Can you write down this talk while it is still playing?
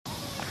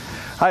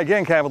Hi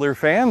again, Cavalier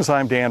fans.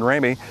 I'm Dan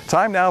Ramey.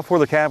 Time now for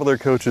the Cavalier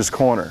Coaches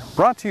Corner.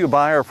 Brought to you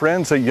by our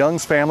friends at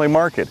Young's Family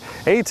Market,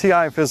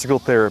 ATI Physical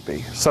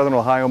Therapy, Southern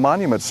Ohio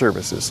Monument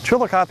Services,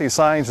 Chillicothe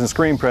Signs and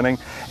Screen Printing,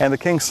 and the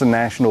Kingston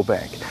National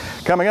Bank.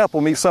 Coming up,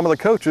 we'll meet some of the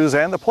coaches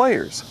and the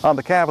players on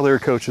the Cavalier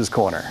Coaches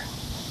Corner.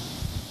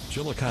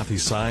 Chillicothe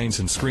Signs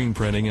and Screen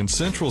Printing in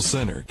Central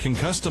Center can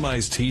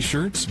customize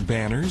t-shirts,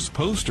 banners,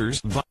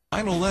 posters,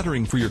 vinyl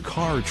lettering for your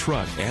car or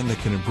truck, and they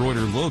can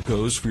embroider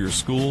logos for your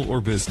school or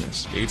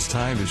business. It's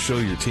time to show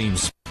your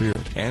team's spirit.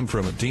 And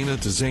from Adina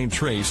to Zane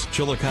Trace,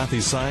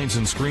 Chillicothe Signs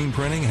and Screen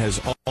Printing has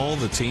all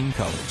the team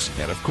colors.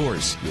 And of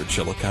course, your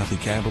Chillicothe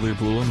Cavalier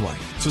blue and white.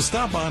 So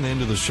stop on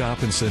into the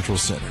shop in Central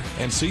Center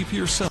and see for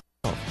yourself.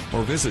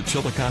 Or visit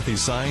Chillicothe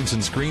Signs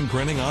and Screen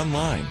Printing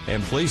online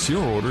and place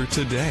your order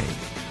today.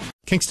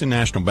 Kingston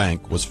National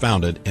Bank was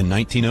founded in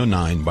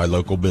 1909 by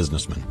local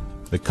businessmen.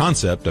 The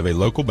concept of a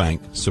local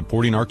bank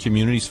supporting our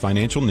community's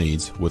financial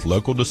needs with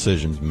local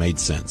decisions made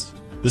sense.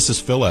 This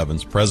is Phil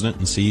Evans, President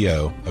and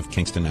CEO of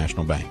Kingston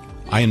National Bank.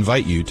 I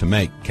invite you to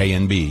make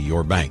KNB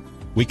your bank.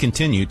 We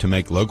continue to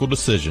make local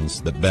decisions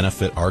that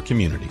benefit our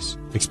communities.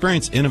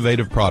 Experience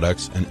innovative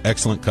products and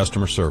excellent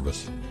customer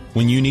service.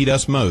 When you need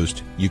us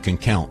most, you can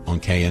count on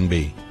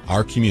KNB.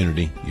 Our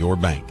community, your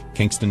bank.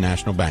 Kingston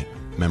National Bank.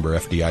 Member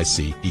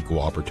FDIC, Equal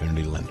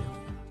Opportunity Lender.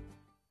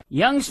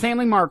 Young's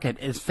Family Market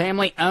is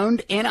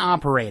family-owned and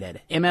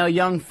operated. M.L.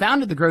 Young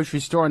founded the grocery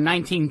store in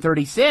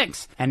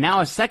 1936, and now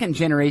a second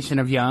generation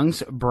of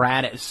Youngs,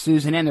 Brad,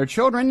 Susan, and their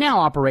children now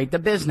operate the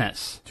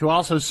business. To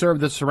also serve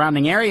the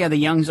surrounding area, the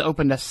Youngs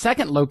opened a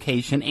second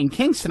location in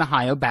Kingston,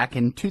 Ohio back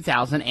in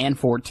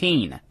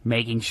 2014,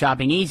 making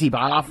shopping easy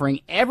by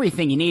offering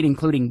everything you need,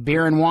 including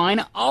beer and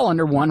wine, all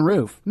under one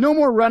roof. No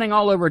more running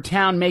all over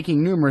town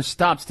making numerous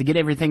stops to get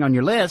everything on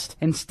your list.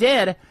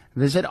 Instead,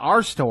 visit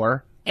our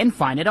store and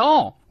find it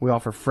all. We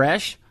offer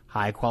fresh,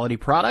 high-quality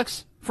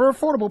products for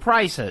affordable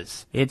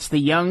prices. It's the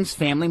Young's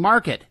Family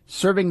Market,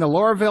 serving the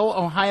Laurelville,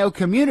 Ohio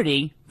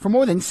community for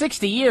more than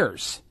 60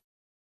 years.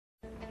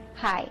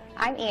 Hi,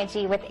 I'm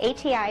Angie with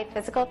ATI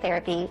Physical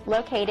Therapy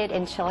located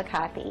in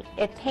Chillicothe.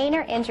 If pain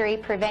or injury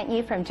prevent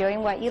you from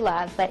doing what you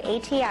love, let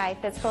ATI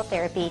Physical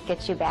Therapy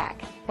get you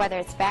back. Whether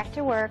it's back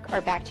to work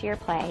or back to your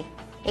play,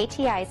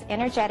 ATI's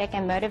energetic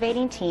and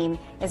motivating team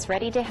is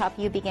ready to help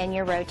you begin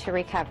your road to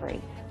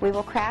recovery. We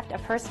will craft a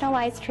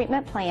personalized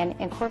treatment plan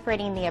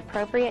incorporating the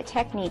appropriate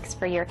techniques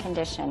for your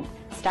condition.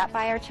 Stop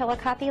by our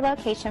Chillicothe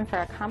location for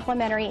a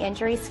complimentary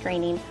injury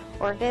screening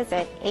or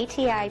visit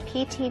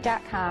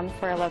atipt.com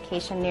for a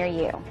location near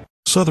you.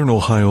 Southern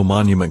Ohio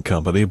Monument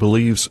Company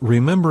believes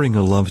remembering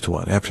a loved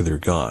one after they're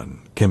gone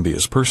can be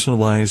as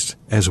personalized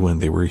as when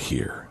they were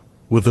here.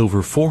 With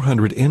over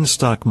 400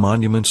 in-stock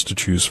monuments to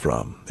choose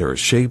from, there are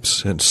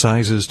shapes and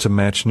sizes to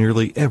match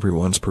nearly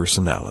everyone's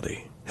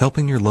personality,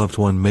 helping your loved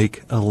one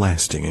make a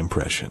lasting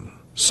impression.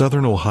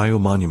 Southern Ohio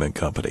Monument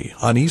Company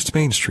on East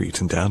Main Street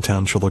in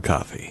downtown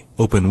Chillicothe.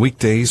 Open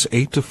weekdays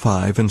 8 to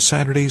 5 and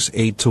Saturdays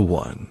 8 to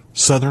 1.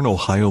 Southern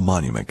Ohio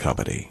Monument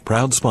Company,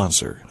 proud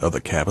sponsor of the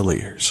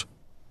Cavaliers.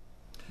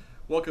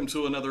 Welcome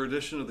to another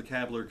edition of the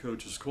Cavalier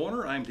Coaches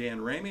Corner. I'm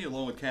Dan Ramey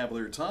along with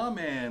Cavalier Tom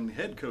and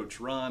head coach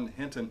Ron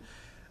Hinton.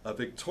 A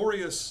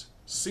victorious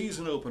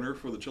season opener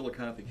for the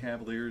Chillicothe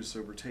Cavaliers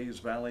over Taves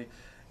Valley.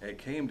 It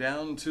came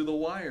down to the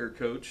wire,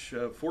 Coach.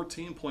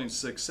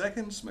 14.6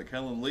 seconds.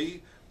 McKellen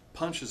Lee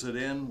punches it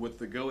in with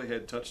the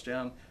go-ahead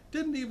touchdown.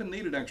 Didn't even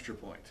need an extra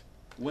point.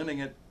 Winning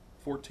it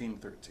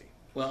 14-13.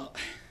 Well,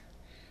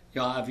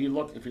 you know, if you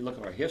look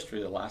at our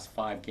history, the last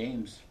 5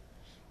 games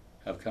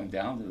have come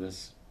down to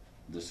this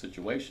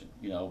situation.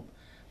 You know,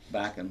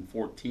 back in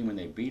 14 when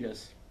they beat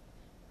us.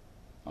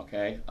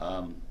 Okay,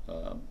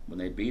 when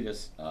they beat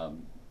us,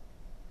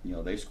 you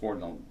know, they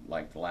scored in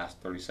like the last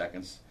 30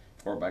 seconds.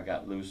 Quarterback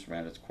got loose,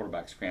 ran its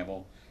quarterback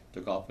scramble,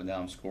 took off and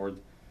down, scored,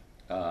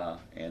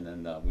 and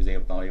then was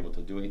not able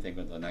to do anything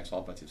with the next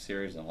offensive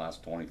series in the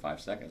last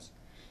 25 seconds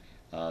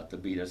to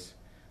beat us.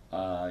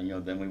 You know,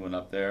 then we went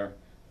up there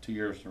 2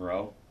 years in a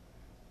row.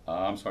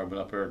 Went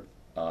up there,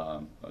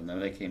 and then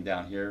they came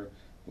down here.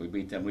 We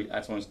beat them.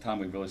 That's the only time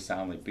we really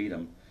soundly beat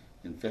them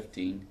in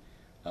 15.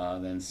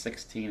 Then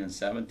 16 and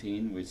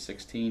 17, with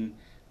 16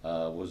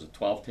 was a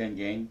 12-10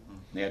 game.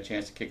 They had a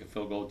chance to kick a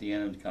field goal at the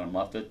end and kind of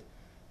muffed it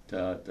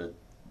to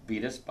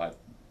beat us by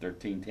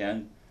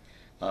 13-10.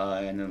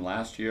 And then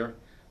last year,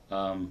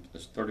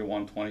 it's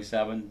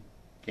 31-27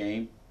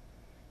 game.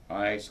 All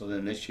right, so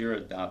then this year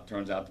it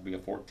turns out to be a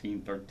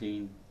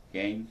 14-13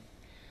 game.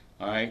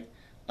 All right,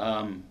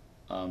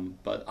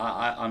 but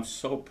I'm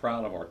so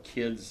proud of our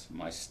kids,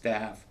 my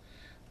staff,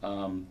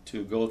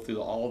 to go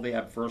through all the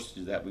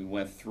adversity that we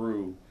went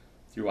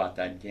throughout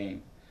that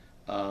game.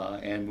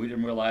 And we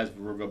didn't realize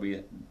we were going to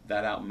be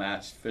that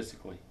outmatched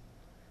physically.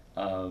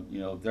 You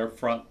know, their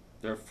front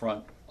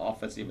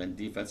offensive and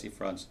defensive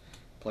fronts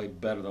played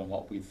better than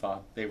what we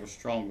thought. They were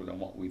stronger than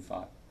what we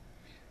thought.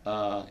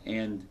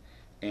 And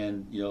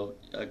you know,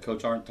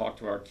 Coach Arndt talked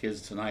to our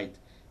kids tonight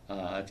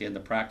at the end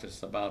of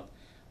practice about,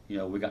 you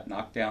know, we got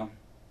knocked down,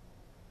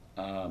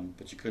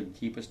 but you couldn't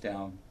keep us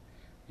down.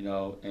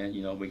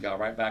 and we got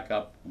right back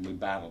up and we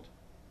battled.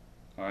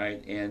 All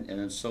right, and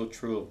it's so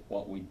true of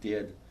what we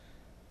did,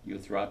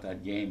 throughout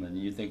that game. And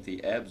you think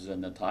the ebbs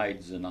and the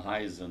tides and the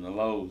highs and the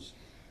lows,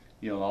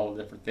 all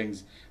the different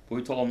things. But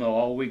we told them no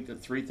all week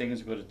that three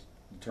things are going to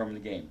determine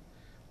the game.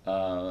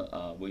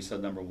 We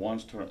said number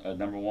one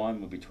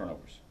would be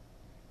turnovers.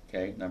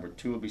 Okay, number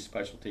two would be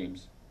special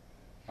teams.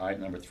 All right,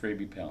 number three would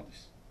be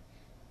penalties.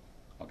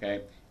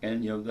 Okay,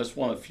 and that's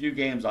one of the few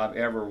games I've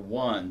ever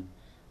won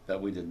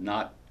that we did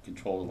not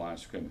control the line of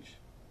scrimmage.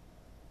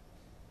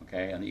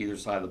 Okay, on either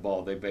side of the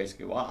ball, they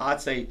basically, well, I'd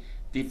say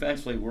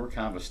defensively we're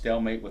kind of a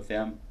stalemate with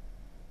them.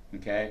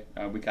 Okay,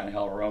 we kind of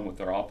held our own with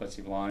their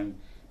offensive line,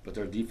 but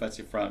their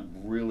defensive front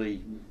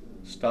really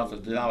stuffed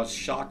us. And I was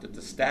shocked at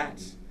the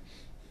stats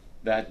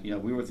that we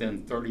were within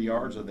 30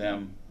 yards of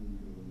them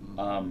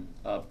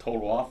of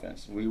total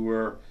offense. We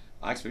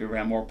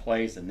ran more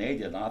plays than they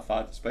did, and I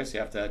thought, especially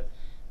after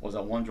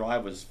that one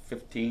drive was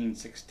 15,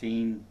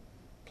 16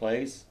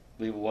 plays, I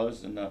believe it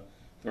was, in the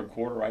third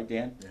quarter, right,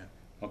 Dan? Yeah.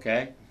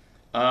 Okay.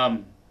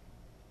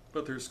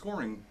 But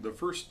the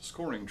first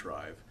scoring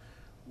drive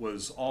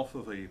was off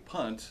of a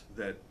punt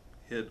that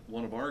hit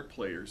one of our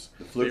players.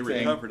 They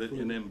recovered it,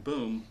 and then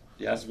boom.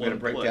 Yes, we had a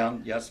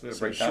breakdown. Yes, we had a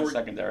breakdown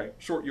secondary.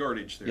 Short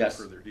yardage there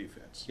for their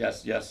defense.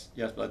 Yes.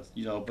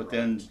 But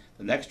then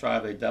the next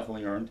drive they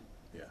definitely earned.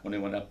 Yeah. When they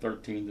went up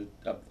 13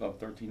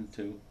 to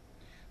 2.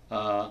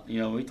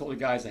 We told the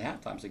guys at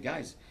halftime, said,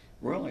 guys,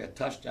 we're only a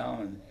touchdown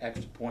and an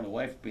extra point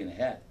away from being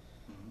ahead.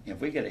 Mm-hmm. If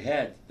we get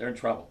ahead, they're in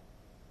trouble.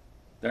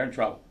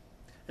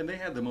 And they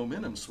had the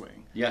momentum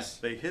swing. Yes.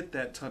 They hit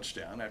that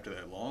touchdown after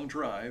that long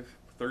drive,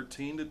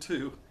 13 to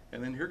 2,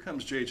 and then here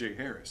comes J.J.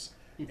 Harris,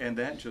 and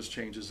that just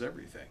changes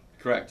everything.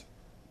 Correct.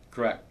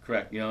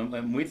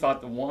 And we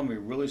thought the one we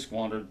really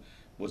squandered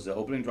was the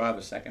opening drive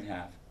of the second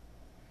half.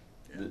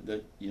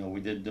 Yeah. We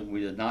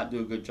did not do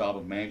a good job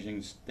of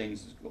managing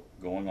things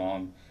going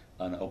on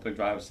the opening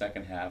drive of the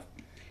second half,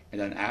 and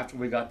then after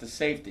we got to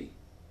safety.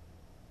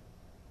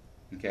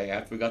 Okay,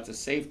 after we got to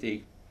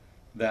safety.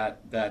 That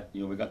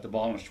we got the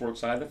ball on the short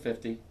side of the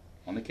 50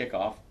 on the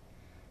kickoff,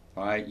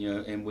 all right,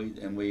 and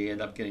we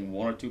end up getting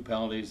one or two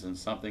penalties and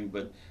something,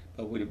 but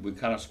we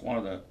kind of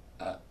squandered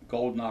a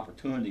golden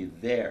opportunity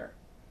there,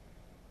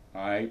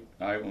 all right,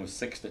 when it was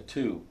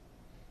 6-2,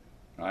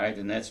 all right,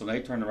 and that's when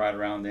they turned right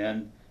around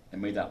then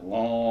and made that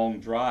long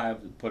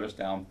drive to put us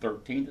down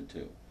 13-2.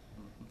 Mm-hmm.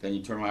 Then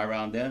you turn right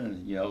around then,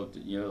 and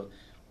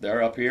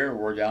they're up here,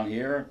 we're down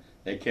here.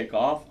 They kick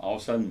off, all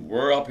of a sudden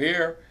we're up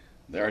here,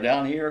 they're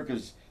down here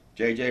because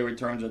JJ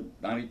returns at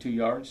 92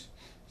 yards,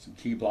 some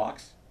key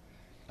blocks.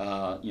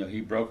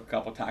 He broke a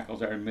couple tackles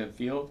there in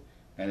midfield,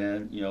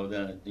 and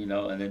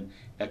then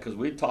because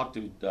we talked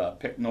to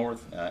Pick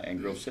North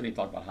and Grove City,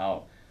 talked about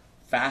how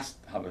fast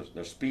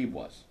their speed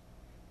was,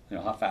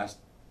 how fast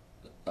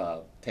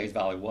Taze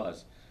Valley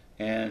was,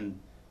 and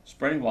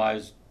sprinting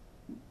wise,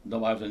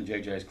 nobody was in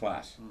JJ's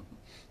class.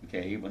 Mm-hmm.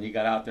 Okay, when he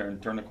got out there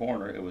and turned the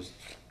corner, it was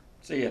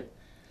see it.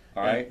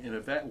 All right, and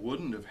if that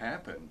wouldn't have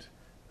happened.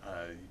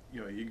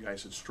 You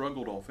guys had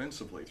struggled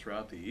offensively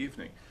throughout the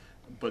evening,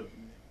 but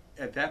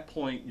at that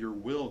point your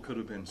will could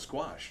have been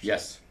squashed.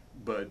 Yes.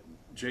 But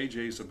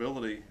JJ's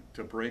ability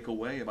to break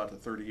away about the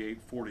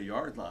 38,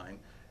 40-yard line,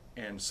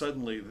 and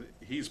suddenly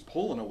he's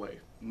pulling away.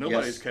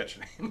 Nobody's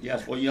catching him.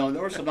 Yes. Well,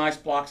 there were some nice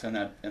blocks in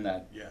that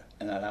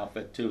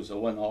outfit too. So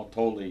it wasn't all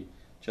totally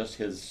just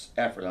his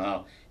effort.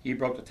 Now he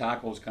broke the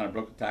tackles at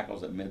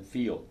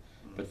midfield,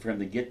 mm-hmm. But for him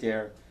to get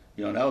there,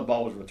 that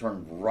ball was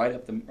returned right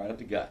up the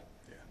gut.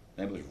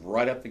 And it was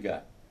right up the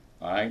gut,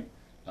 all right?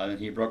 And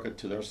he broke it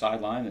to their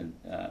sideline, and,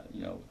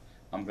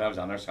 I'm glad I was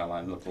on their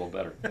sideline. It looked a little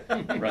better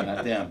running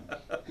at them,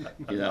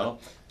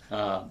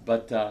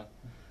 But now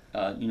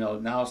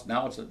it's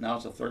a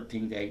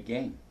 13-8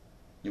 game.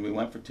 We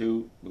went for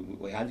two.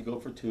 We had to go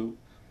for two,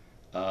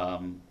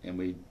 and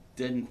we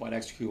didn't quite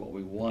execute what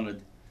we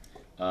wanted.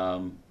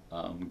 Got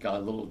a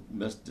little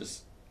missed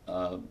this.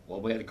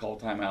 We had to call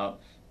timeout.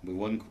 We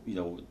wouldn't,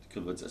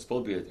 because it's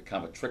supposed to be a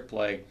kind of a trick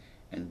play.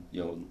 And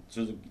as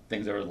soon as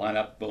things are lined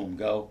up, boom,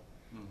 go.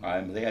 Mm-hmm. All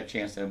right, but they had a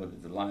chance to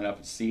line up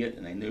and see it,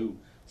 and they knew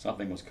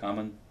something was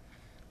coming.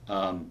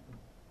 But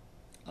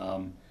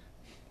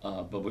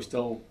we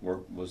still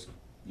was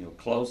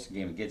close.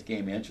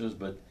 Game inches,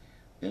 but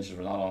the inches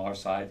were not on our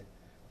side.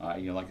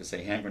 Like I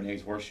say, hand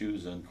grenades,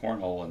 horseshoes, and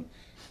cornhole,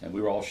 and we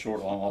were all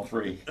short on all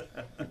three.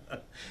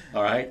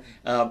 All right,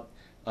 and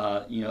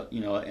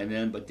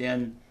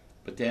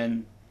then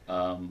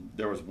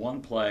there was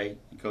one play,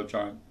 and Coach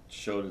Arndt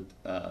showed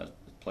it.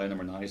 Play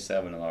number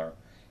 97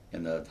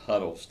 in the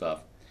huddle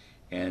stuff,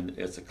 and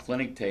it's a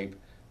clinic tape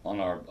on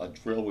a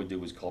drill we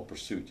do is called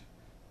pursuit,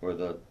 where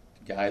the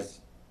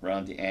guys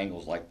around the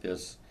angles like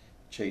this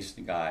chase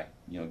the guy,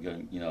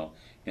 and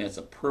it's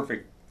a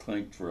perfect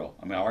clinic drill.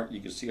 I mean, you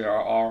can see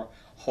our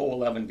whole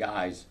 11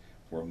 guys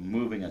were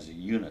moving as a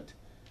unit,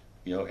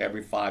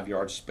 every 5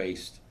 yards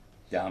spaced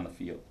down the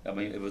field. I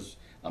mean, it was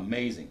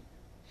amazing.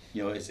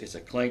 It's a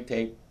clinic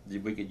tape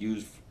that we could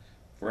use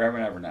forever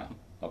and ever now.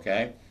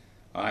 Okay.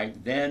 All right,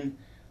 then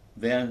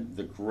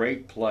the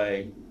great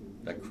play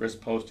that Chris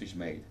Postage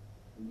made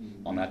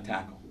on that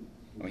tackle.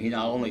 I mean, he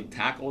not only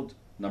tackled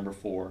number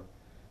 4,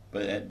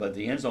 but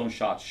the end zone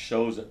shot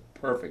shows it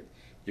perfect.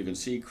 You can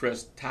see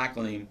Chris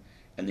tackling him,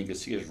 and you can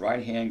see his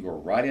right hand go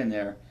right in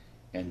there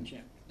and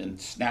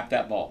snap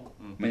that ball.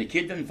 I mean, the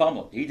kid didn't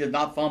fumble it. He did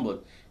not fumble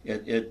it.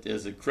 It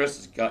is a Chris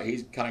has got,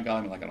 he's kind of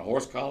got him like on a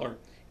horse collar, and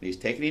he's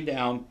taking him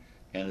down,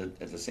 and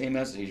at the same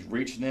instant he's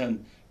reaching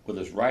in with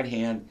his right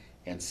hand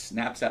and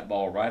snaps that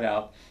ball right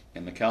out,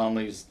 and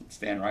McKellenly's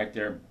standing right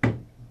there,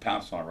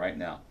 pouncing on it right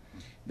now.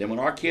 Then when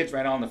our kids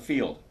ran on the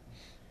field,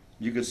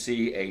 you could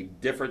see a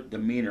different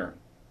demeanor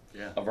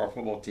of our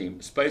football team,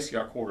 especially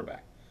our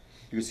quarterback.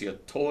 You could see a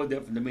totally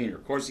different demeanor.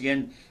 Of course,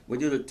 again, we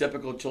do the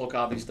typical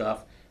Chillicothe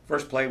stuff.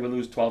 First play, we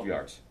lose 12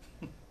 yards.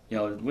 We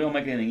don't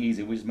make anything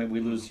easy. We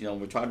lose.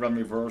 We try to run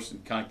reverse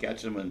and kind of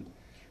catch them, and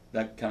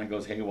that kind of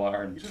goes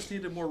haywire. And you just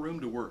needed more room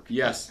to work.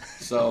 Yes.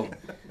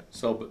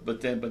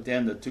 But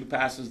then the 2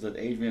 passes that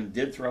Adrian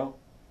did throw,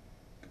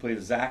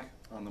 completed Zach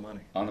on the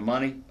money. On the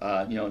money.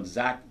 And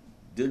Zach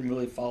didn't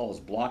really follow his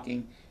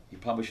blocking. He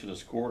probably should have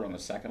scored on the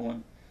second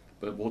one,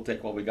 but we'll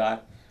take what we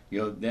got.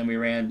 Then we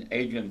ran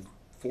Adrian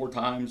 4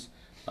 times,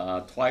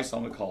 twice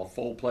on what we call a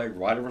full play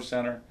right over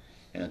center,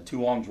 and then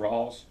 2 long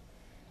draws.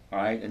 All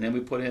right, and then we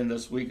put in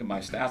this week, and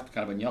my staff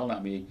kind of been yelling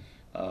at me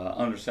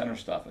under center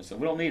stuff. I said,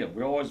 we don't need it.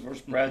 We're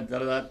spread,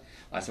 da-da-da.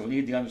 I said, we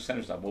need the under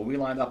center stuff. Well, we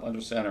lined up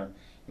under center, and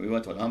we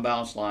went to an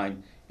unbalanced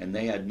line, and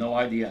they had no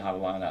idea how to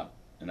line up.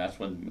 And that's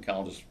when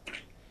McCallum just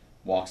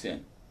walks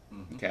in.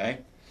 Okay?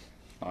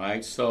 All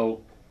right,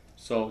 so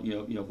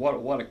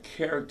what a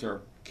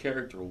character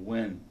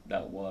win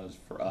that was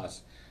for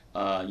us.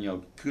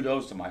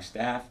 Kudos to my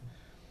staff,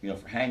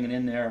 for hanging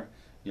in there,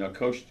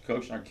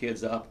 coaching our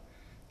kids up,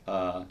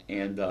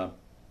 and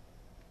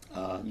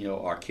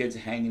our kids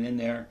hanging in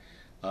there.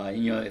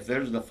 If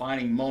there's a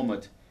defining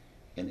moment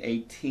in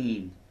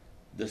 18,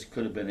 this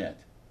could have been it,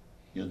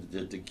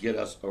 to get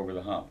us over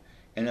the hump.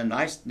 And the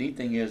neat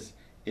thing is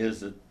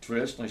that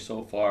traditionally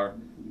so far,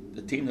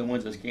 the team that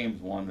wins this game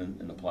is won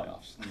in the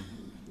playoffs.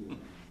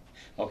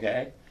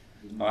 Okay?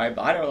 All right,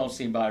 but I don't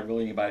see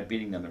anybody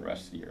beating them the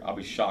rest of the year. I'll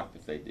be shocked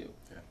if they do.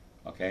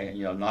 Yeah. Okay,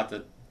 and not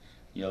that,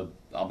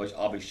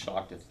 I'll be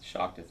shocked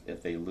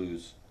if they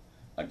lose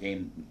a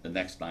game, the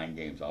next 9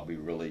 games. I'll be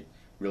really,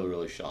 really,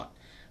 really shocked.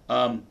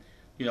 So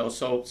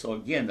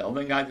again, the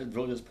only thing I did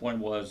really disappointed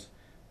was,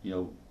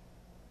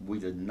 we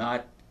did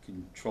not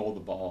control the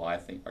ball. I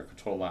think our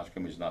control line of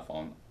scrimmage enough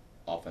on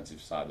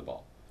offensive side of the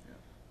ball. Yeah.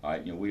 All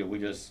right, we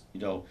just,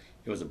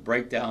 it was a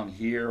breakdown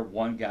here,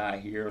 one guy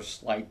here, a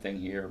slight thing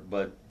here,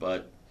 but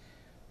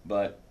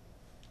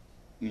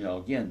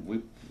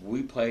again,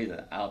 we played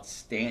an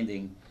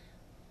outstanding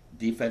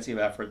defensive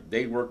effort.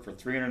 They worked for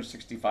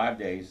 365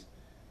 days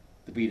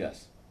to beat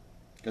us,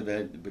 because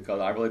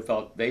I really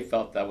felt they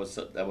felt that was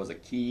a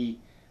key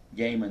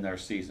game in their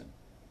season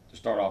to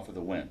start off with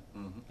a win.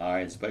 All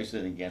right,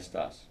 especially against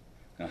us,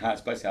 and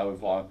especially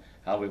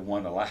how we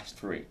won the last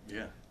 3.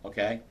 Yeah.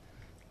 Okay.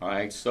 All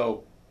right.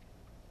 So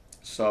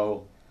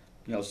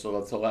that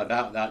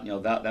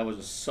was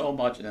just so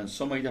much, and then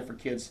so many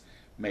different kids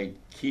made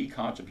key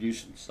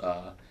contributions,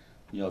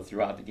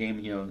 throughout the game.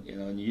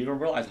 And you don't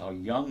realize how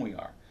young we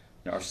are.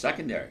 Our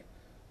secondary,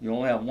 you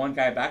only have one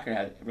guy back there that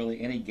had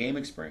really any game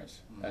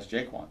experience. That's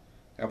Jaquan.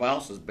 Everybody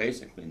else is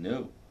basically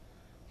new.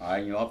 All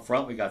right. Up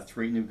front we got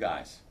 3 new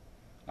guys.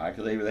 All right,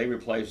 because they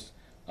replaced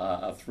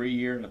a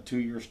 3-year and a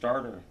 2-year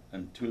starter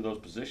in 2 of those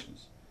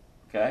positions.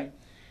 Okay.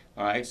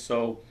 All right.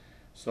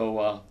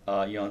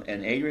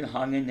 And Adrian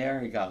hung in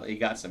there. He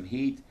got some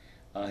heat.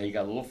 He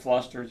got a little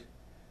flustered.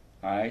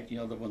 All right,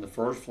 when the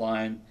first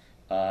flying,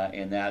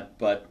 and that,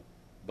 but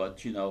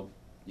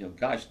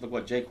gosh, look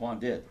what Jaquan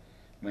did.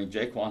 I mean,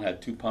 Jaquan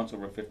had 2 punts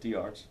over 50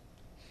 yards.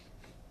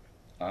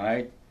 All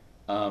right,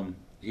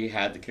 he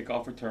had the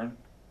kickoff return.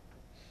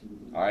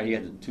 All right, he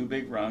had the 2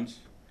 big runs.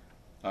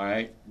 All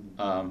right,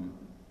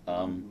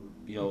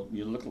 you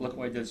look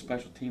what he did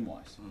special team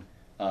wise.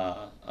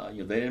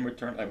 They didn't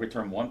return. I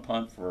returned 1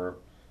 punt for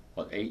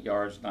 8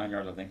 yards, 9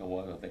 yards. I think it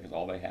was. I think it's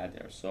all they had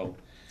there. So,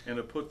 and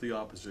it put the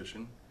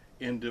opposition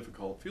in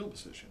difficult field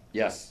position.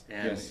 Yes.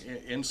 And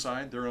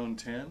inside their own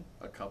 10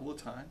 a couple of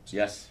times.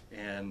 Yes.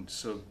 And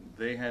so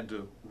they had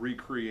to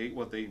recreate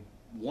what they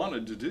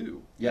wanted to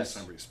do. Yes.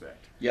 In some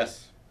respect.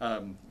 Yes.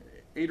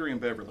 Adrian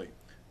Beverly,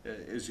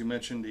 as you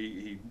mentioned,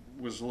 he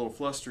was a little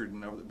flustered,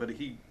 but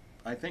he,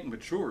 I think,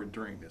 matured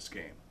during this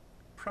game.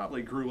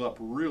 Probably grew up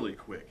really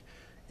quick.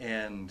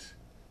 And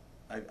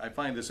I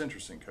find this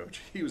interesting,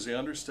 Coach. He was the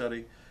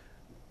understudy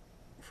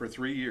for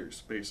 3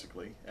 years,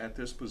 basically, at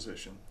this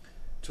position.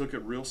 Took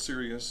it real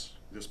serious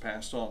this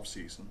past off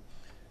season.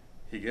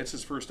 He gets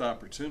his first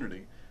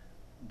opportunity,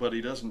 but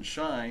he doesn't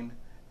shine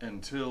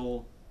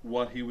until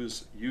what he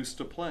was used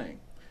to playing,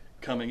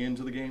 coming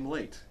into the game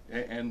late.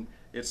 And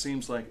it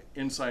seems like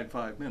inside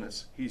 5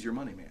 minutes, he's your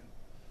money man.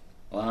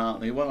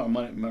 Well, he wasn't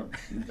our money.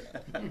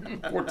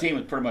 14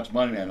 was pretty much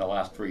money man in the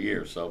last 3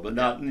 years. So, but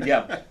not,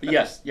 yeah, but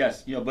yes.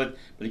 But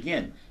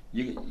again,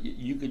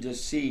 you could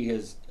just see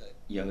his,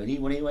 when he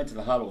went to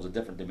the huddle, it was a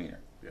different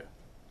demeanor.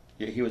 Yeah.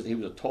 Yeah, he was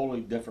a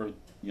totally different.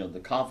 The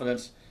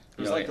confidence.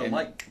 It was like the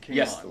light came on.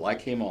 Yes, the light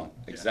came on.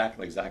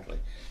 Exactly.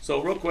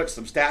 So real quick,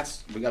 some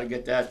stats. We got to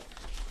get that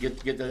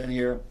in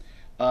here.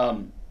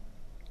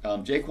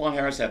 Jaquan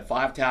Harris had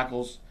 5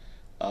 tackles.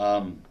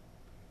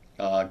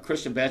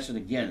 Christian Benson,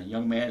 again, a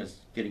young man, is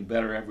getting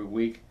better every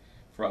week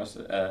for us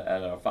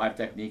at our 5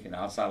 technique and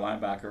outside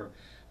linebacker.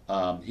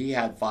 He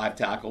had 5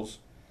 tackles.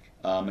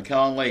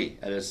 McKellen Lee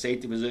at his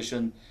safety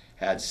position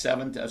had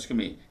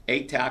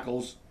 8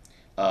 tackles.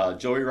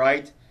 Joey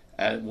Wright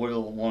at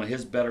one of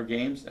his better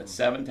games at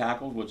 7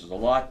 tackles, which is a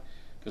lot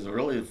because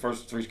really the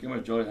first 3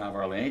 scrimmages Joey didn't have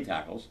hardly any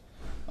tackles.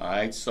 All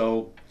right,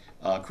 so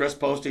Chris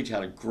Postage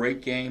had a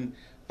great game.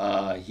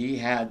 He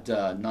had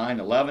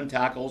 11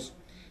 tackles.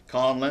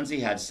 Colin Lindsay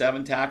had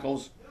 7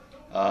 tackles.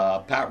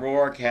 Pat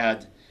Rourke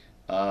had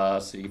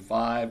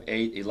 5,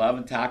 8,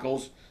 11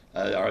 tackles.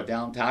 Our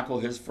down tackle,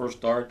 his first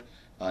start.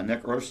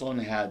 Nick Ursuline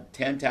had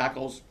 10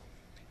 tackles.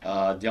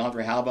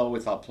 DeAndre Halbell, we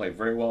thought, played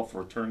very well for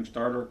a returning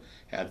starter,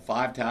 had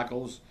 5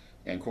 tackles.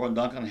 And Corbin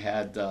Duncan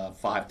had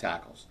 5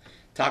 tackles.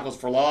 Tackles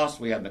for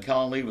loss, we had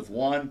McKellen Lee with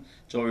 1,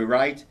 Joey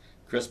Wright,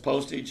 Chris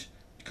Postage,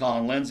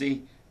 Colin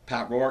Lindsay,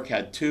 Pat Rourke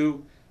had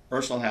 2,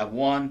 Ursuline had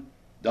 1,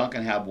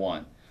 Duncan had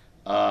 1.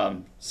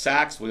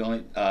 Sacks,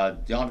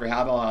 DeAndre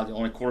Halbell had the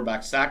only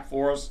quarterback sack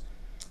for us.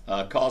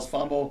 Cause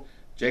fumble,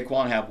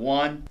 Jaquan had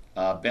 1,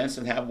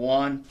 Benson had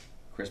 1,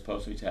 Chris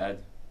Postage had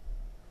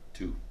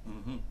 2.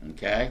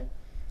 Okay?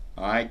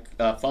 All right,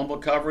 fumble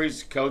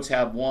coverage, Coates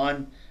had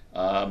 1,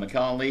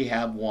 McKellen Lee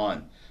had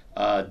 1.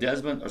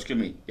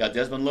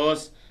 Desmond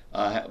Lewis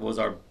was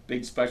our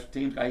big special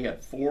teams guy. He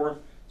had 4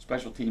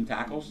 special team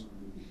tackles.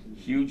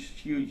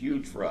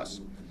 Huge for us.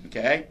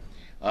 Okay?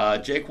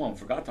 Jaquan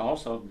forgot to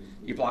also,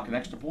 he blocked an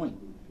extra point.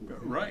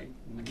 Right.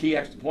 A key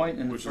extra point.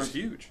 Which was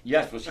huge.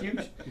 Yes, was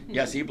huge.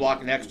 Yes, he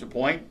blocked an extra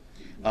point.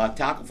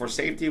 Tackle for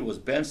safety was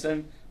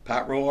Benson,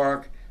 Pat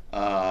Rourke,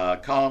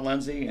 Colin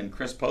Lindsay, and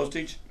Chris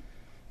Postage.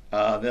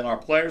 Then our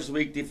players of the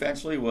week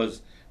defensively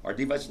was our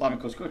defensive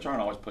lineman coach. Coach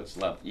Arnold always puts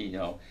 11. We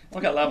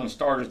got 11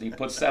 starters, and he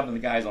puts 7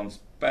 guys on.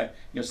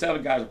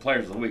 7 guys are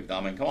players of the week.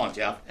 I mean, come on,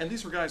 Jeff. And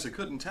these were guys that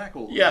couldn't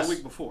tackle the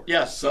week before.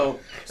 Yes. So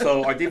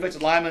our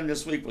defensive lineman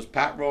this week was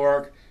Pat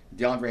Rourke,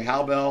 DeAndre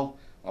Halbell.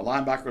 Our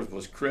linebackers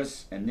was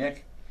Chris and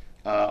Nick.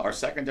 Our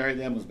secondary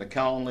then was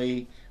McKellen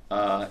Lee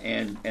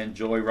and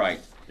Joey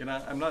Wright. And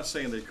I'm not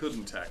saying they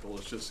couldn't tackle.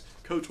 It's just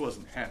Coach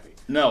wasn't happy.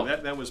 No.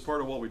 That was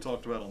part of what we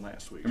talked about on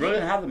last week. We really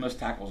didn't have the missed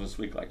tackles this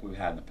week like we've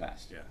had in the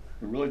past. Yeah.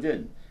 We really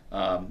didn't.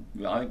 I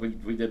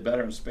think we did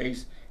better in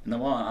space. And then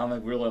I don't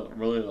think we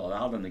really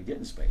allowed them to get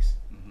in space.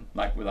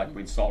 Like we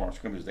saw in our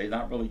scrimmages. They did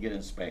not really get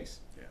in space.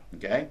 Yeah.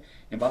 Okay?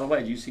 And by the way,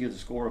 did you see the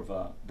score of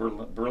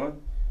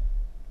Berlin?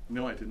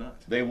 No, I did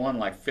not. They won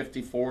like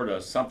 54 to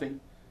something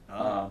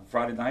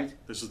Friday night.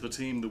 This is the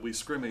team that we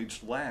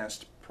scrimmaged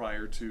last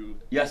prior to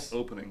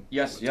opening.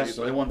 Yes.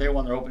 So they won their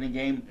opening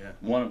game. Yeah.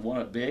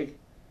 Won it big.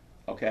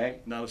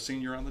 Okay. Not a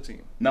senior on the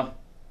team. No.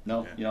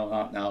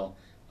 Yeah. Now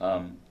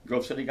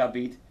Grove City got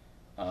beat,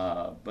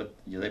 but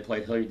they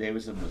played Hilliard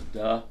Davidson was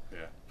duh.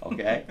 Yeah.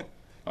 Okay.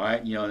 All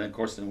right. And then of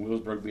course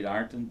Williamsburg beat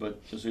Ironton.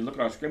 But so you look at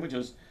our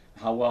scrimmages,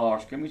 how well our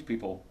scrimmage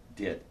people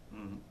did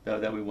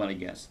that we went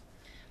against.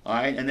 All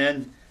right. And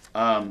then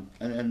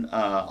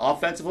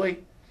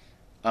offensively,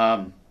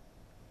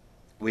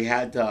 we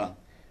had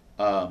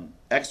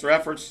extra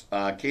efforts.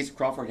 Casey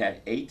Crawford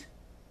had 8.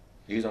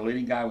 He's our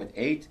leading guy with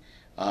 8.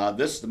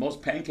 This is the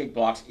most pancake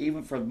blocks,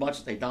 even for as much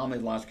as they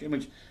dominated the last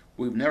scrimmage.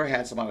 We've never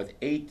had somebody with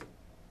 8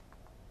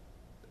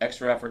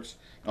 extra efforts.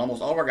 And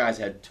almost all of our guys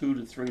had 2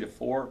 to 3 to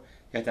 4. You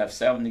have to have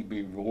 7 to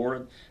be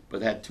rewarded, but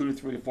they had 2 to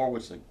 3 to 4,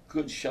 which is a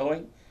good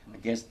showing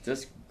against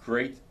this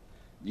great,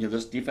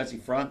 this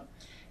defensive front.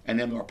 And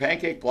then our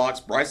pancake blocks,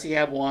 Brycey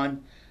had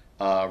 1,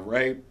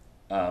 Ray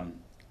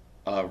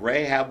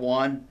had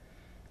 1,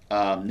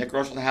 Nick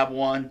Russell had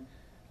 1,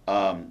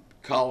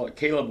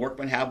 Caleb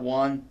Workman had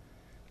 1,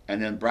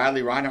 and then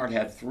Bradley Reinhardt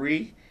had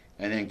 3,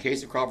 and then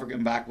Casey Crawford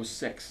getting back was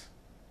 6.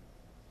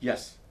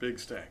 Yes. Big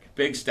stack.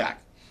 Big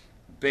stack.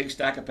 Big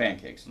stack of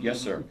pancakes. Yes,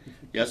 sir.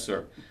 Yes,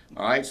 sir.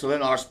 All right, so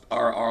then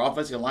our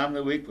offensive lineman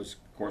of the week was,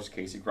 of course,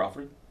 Casey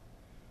Crawford.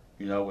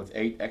 With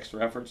 8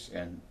 extra efforts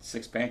and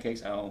 6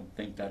 pancakes. I don't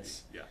think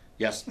that's,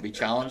 yes, be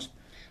challenged.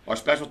 Our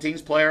special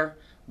teams player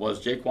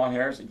was Jaquan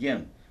Harris.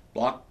 Again,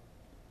 block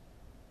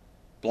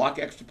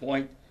extra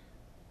point,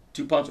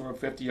 2 punts over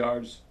 50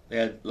 yards. They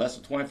had less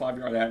than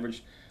 25-yard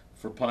average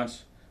for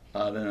punts.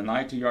 Then a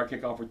 92-yard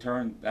kickoff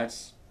return.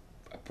 That's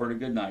a pretty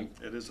good night.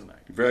 It is a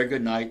night. Very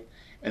good night.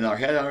 And our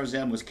headhunters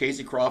then was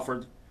Casey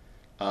Crawford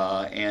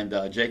and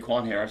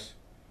Jaquan Harris,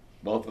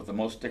 both with the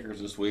most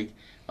stickers this week.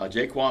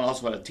 Jaquan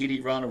also had a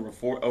TD run over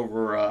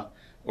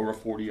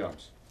 40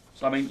 yards.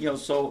 So I mean,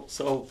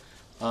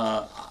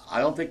 I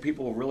don't think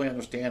people really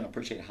understand and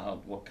appreciate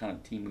what kind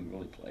of team we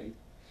really played.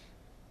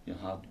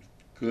 How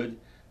good.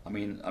 I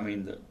mean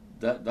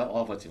that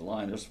offensive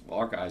line.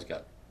 Our guys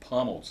got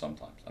pummeled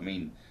sometimes. I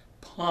mean,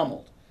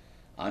 pummeled.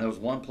 There was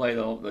one play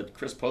though that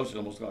Chris posted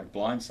almost looked like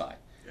blindside.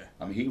 Yeah.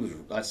 I mean, he was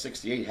at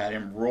 68, had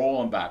him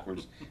rolling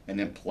backwards, and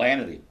then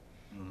planted him.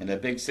 And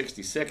that big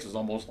 66 is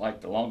almost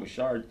like the longest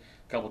yard.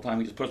 A couple of times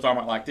he just puts his arm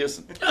out like this,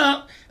 and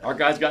our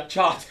guys got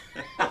chopped.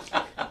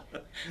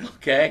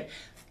 Okay,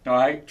 all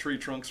right. Tree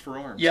trunks for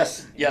arms.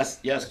 Yes.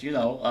 You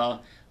know,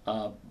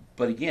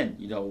 but again,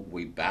 you know,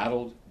 we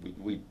battled.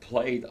 We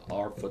played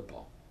our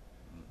football.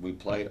 We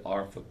battled,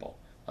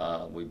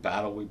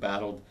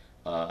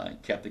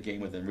 and kept the game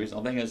within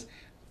reason. The thing is,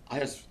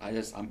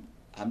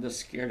 I'm just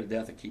scared to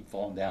death to keep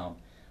falling down.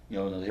 You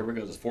know, here we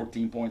go. There's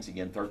 14 points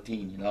again,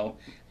 13. You know,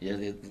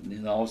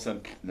 and all of a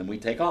sudden, then we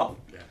take off.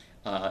 Yeah.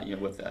 You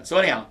know, with that. So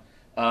anyhow,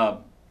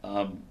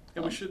 and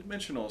we should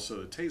mention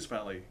also that Taze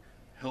Valley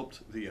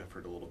helped the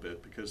effort a little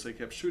bit because they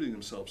kept shooting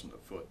themselves in the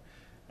foot.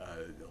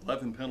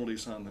 11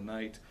 penalties on the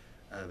night.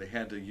 They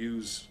had to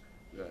use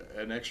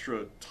an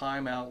extra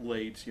timeout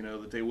late, you know,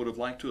 that they would have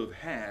liked to have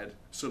had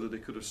so that they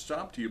could have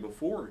stopped you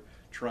before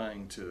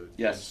trying to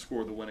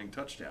score the winning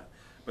touchdown.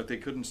 But they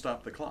couldn't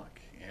stop the clock.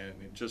 And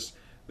it just,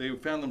 they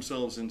found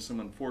themselves in some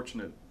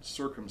unfortunate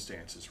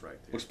circumstances right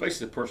there. Well,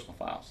 especially the personal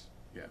fouls.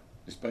 Yeah.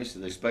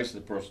 Especially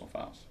the personal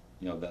fouls.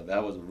 You know,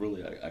 that was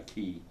really a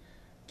key.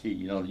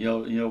 You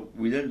know,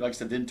 we didn't, like I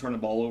said, didn't turn the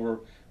ball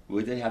over.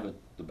 We did have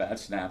the bad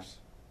snaps.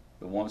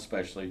 The one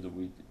especially that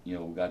we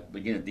got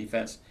beginning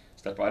defense,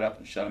 stepped right up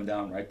and shut them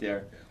down right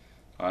there. Yeah.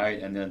 All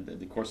right, and then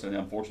of course the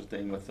unfortunate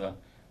thing with the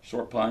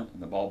short punt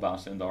and the ball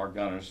bounced into our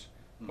gunners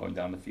going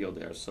down the field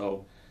there.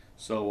 So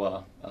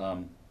you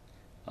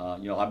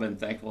know, I've been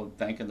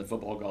thanking the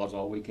football gods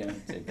all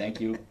weekend. Say thank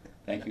you.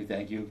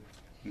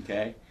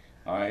 Okay,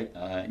 all right,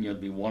 and you know,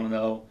 to be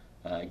 1-0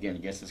 again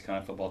against this kind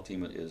of football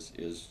team is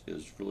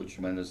really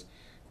tremendous.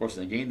 Of course,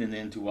 the game didn't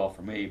end too well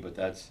for me, but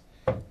that's,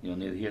 you know,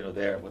 neither here nor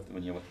there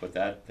with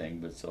that thing.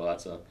 But so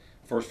that's a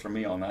first for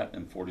me on that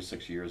in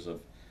 46 years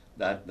of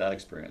that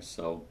experience.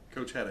 So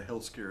Coach had a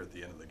health scare at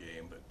the end of the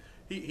game, but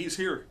he's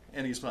here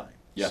and he's fine.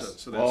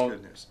 Yes, so that's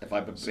good news. If I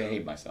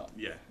behave myself.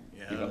 Yeah.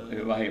 You know,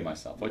 if I behave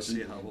myself, which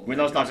we'll we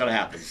know it's not going to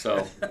happen.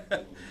 So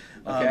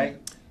okay.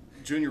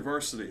 Junior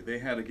varsity, they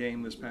had a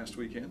game this past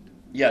weekend.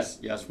 Yes,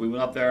 we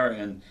went up there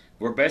and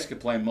we're basically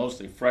playing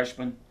mostly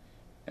freshmen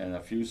and a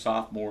few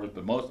sophomores,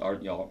 but most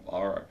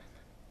all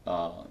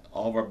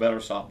of our better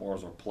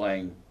sophomores are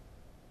playing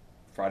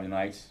Friday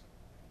nights.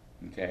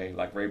 Okay,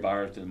 like Ray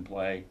Byers didn't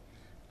play,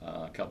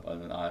 a couple,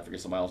 and I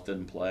forget somebody else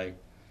didn't play.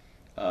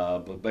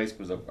 But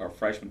basically, it was our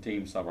freshman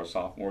team. Some of our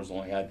sophomores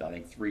only had, I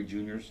think, 3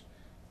 juniors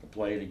that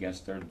played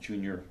against their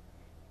junior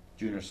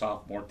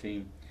sophomore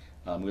team.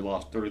 We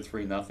lost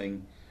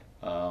 33-0.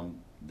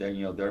 Then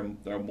you know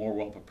they're more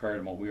well prepared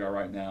than what we are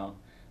right now.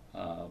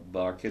 But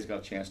our kids got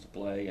a chance to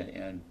play,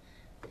 and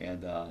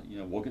you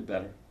know, we'll get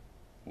better.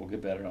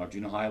 Our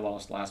junior high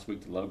lost last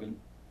week to Logan.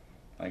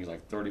 I think it was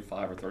like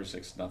 35 or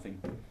 36-0.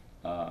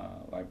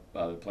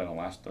 They played on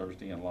last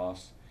Thursday and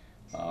lost.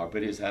 Our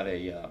biddies had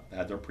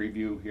their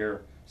preview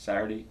here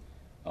Saturday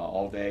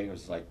all day. It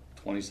was like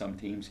 20-some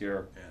teams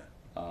here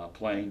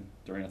playing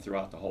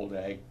throughout the whole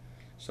day.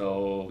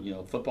 So you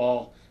know,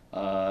 football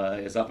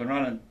is up and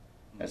running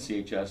at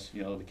CHS.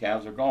 You know, the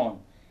Cavs are gone,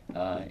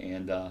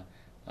 and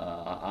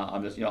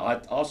I'm just, you know, I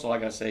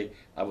gotta say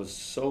I was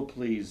so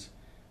pleased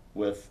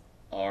with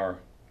our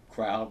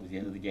crowd at the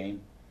end of the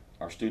game,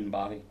 our student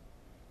body.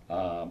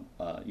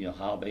 You know,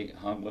 how they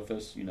hung with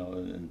us. You know,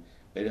 and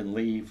they didn't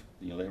leave.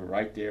 You know, they were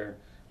right there.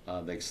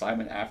 The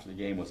excitement after the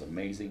game was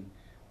amazing.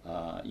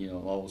 You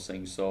know, all those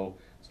things. So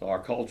our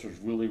culture is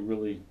really,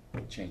 really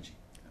changing.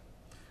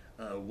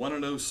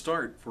 1-0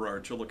 start for our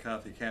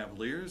Chillicothe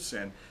Cavaliers,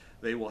 and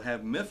they will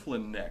have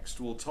Mifflin next.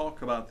 We'll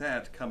talk about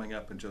that coming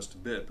up in just a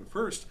bit. But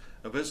first,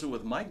 a visit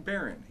with Mike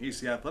Barron.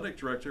 He's the athletic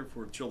director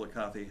for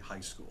Chillicothe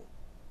High School.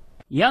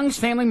 Young's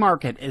Family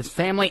Market is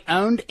family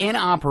owned and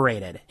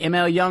operated.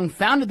 M.L. Young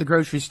founded the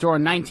grocery store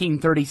in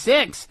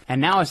 1936,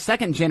 and now a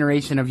second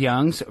generation of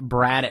Youngs,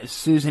 Brad,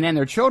 Susan, and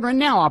their children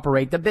now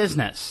operate the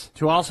business.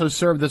 To also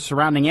serve the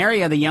surrounding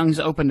area, the Youngs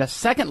opened a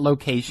second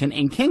location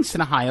in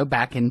Kingston, Ohio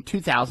back in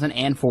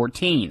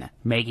 2014,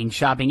 making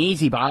shopping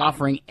easy by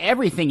offering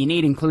everything you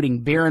need, including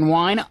beer and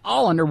wine,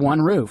 all under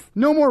one roof.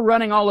 No more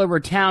running all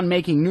over town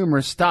making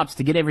numerous stops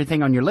to get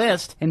everything on your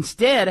list.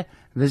 Instead,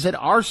 visit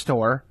our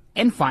store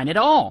and find it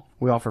all.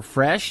 We offer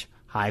fresh,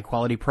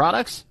 high-quality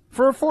products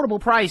for affordable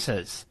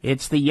prices.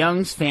 It's the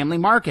Young's Family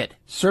Market,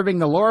 serving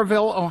the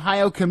Laurelville,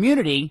 Ohio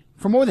community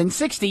for more than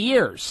 60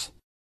 years.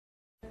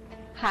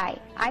 Hi,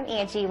 I'm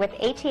Angie with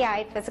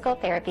ATI Physical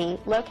Therapy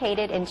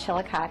located in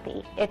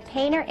Chillicothe. If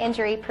pain or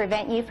injury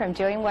prevent you from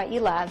doing what you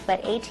love,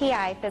 let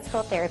ATI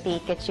Physical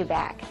Therapy get you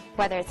back.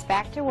 Whether it's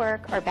back to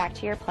work or back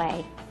to your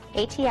play,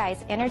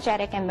 ATI's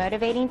energetic and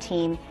motivating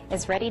team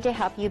is ready to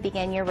help you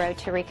begin your road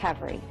to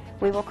recovery.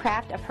 We will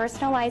craft a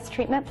personalized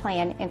treatment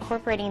plan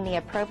incorporating the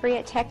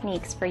appropriate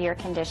techniques for your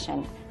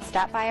condition.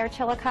 Stop by our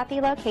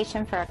Chillicothe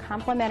location for a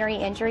complimentary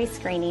injury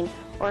screening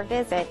or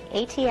visit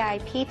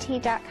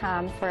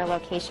atipt.com for a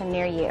location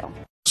near you.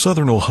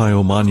 Southern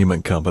Ohio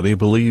Monument Company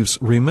believes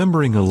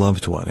remembering a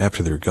loved one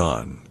after they're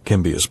gone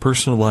can be as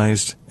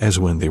personalized as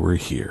when they were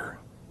here.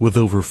 With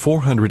over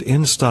 400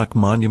 in-stock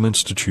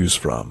monuments to choose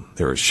from,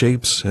 there are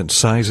shapes and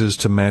sizes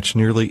to match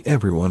nearly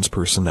everyone's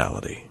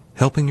personality,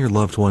 helping your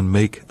loved one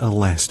make a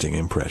lasting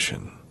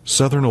impression.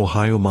 Southern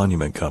Ohio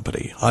Monument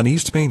Company on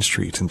East Main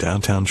Street in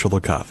downtown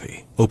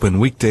Chillicothe. Open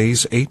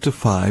weekdays 8 to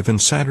 5 and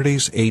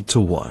Saturdays 8 to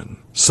 1.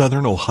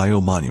 Southern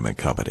Ohio Monument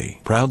Company,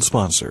 proud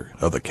sponsor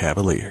of the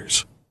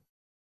Cavaliers.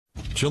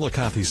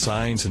 Chillicothe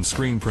Signs and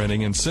Screen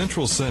Printing in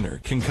Central Center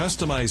can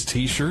customize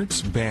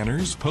t-shirts,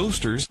 banners,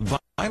 posters,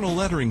 vinyl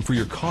lettering for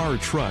your car or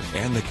truck,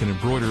 and they can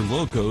embroider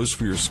logos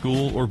for your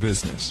school or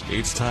business.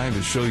 It's time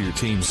to show your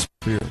team's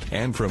spirit.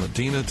 And from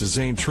Adina to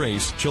Zane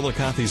Trace,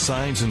 Chillicothe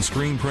Signs and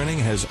Screen Printing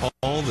has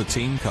all the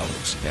team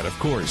colors. And of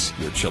course,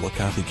 your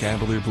Chillicothe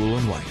Cavalier blue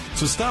and white.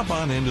 So stop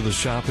on into the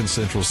shop in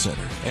Central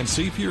Center and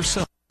see for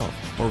yourself,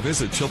 or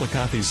visit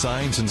Chillicothe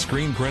Signs and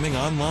Screen Printing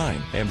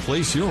online and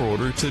place your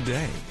order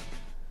today.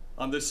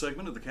 On this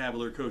segment of the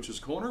Cavalier Coach's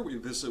Corner, we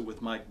visit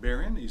with Mike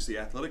Barron. He's the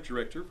athletic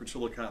director for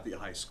Chillicothe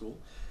High School.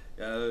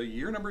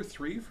 Year number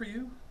 3 for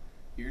you?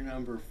 Year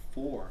number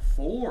 4.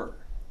 4.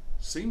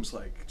 Seems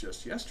like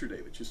just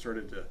yesterday that you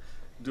started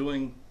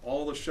doing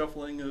all the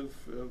shuffling of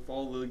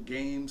all the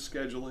game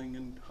scheduling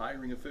and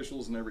hiring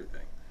officials and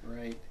everything.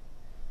 Right.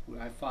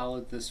 I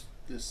followed this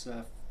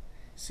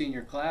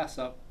senior class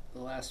up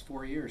the last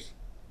 4 years.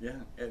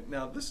 Yeah. And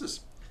now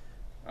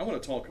I want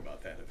to talk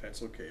about that, if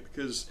that's okay,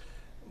 because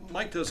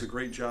Mike does a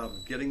great job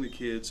of getting the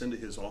kids into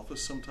his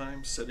office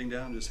sometimes, sitting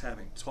down, just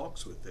having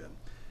talks with them.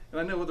 And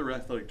I know other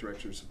athletic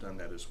directors have done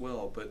that as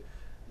well, but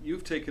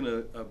you've taken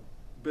a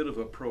bit of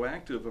a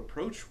proactive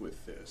approach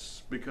with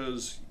this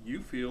because you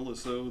feel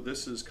as though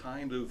this is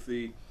kind of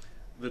the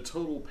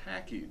total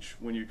package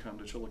when you come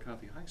to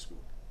Chillicothe High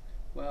School.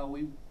 Well,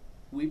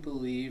 we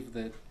believe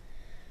that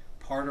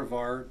part of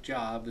our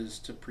job is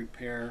to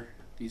prepare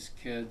these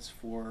kids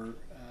for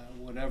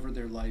whatever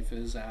their life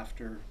is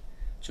after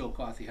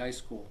Chillicothe High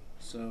School.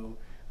 So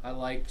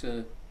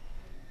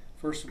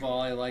first of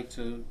all, I like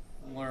to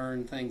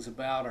learn things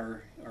about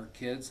our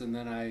kids, and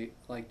then I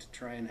like to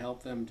try and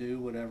help them do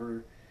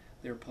whatever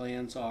their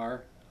plans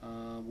are.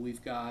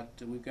 We've got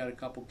a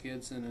couple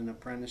kids in an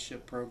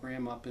apprenticeship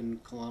program up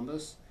in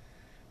Columbus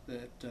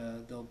that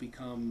they'll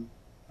become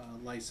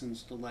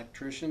licensed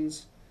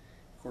electricians.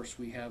 Of course,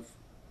 we have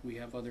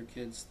other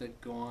kids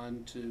that go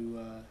on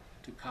to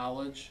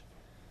college.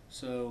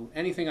 So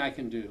anything I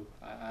can do,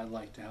 I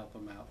like to help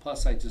them out.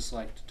 Plus, I just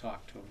like to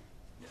talk to them.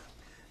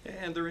 Yeah,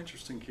 and they're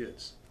interesting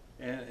kids.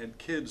 And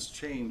kids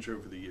change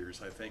over the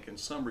years, I think, in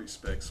some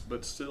respects,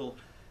 but still,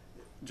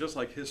 just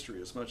like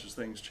history, as much as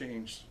things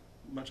change,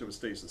 much of it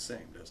stays the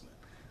same, doesn't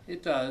it?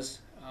 It does.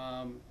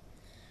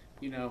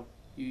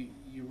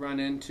 You run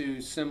into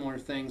similar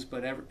things,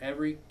 but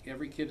every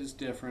kid is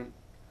different.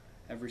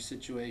 Every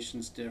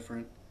situation's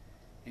different.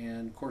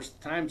 And, of course,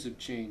 the times have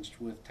changed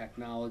with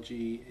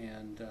technology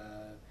and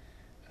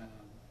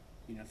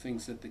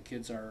things that the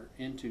kids are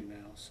into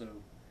now. So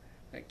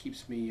that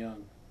keeps me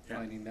young,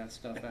 finding that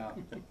stuff out.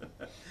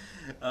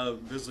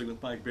 Visiting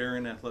with Mike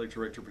Barron, athletic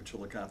director for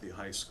Chillicothe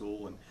High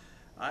School, and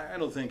I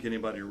don't think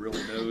anybody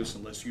really knows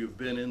unless you've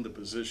been in the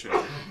position.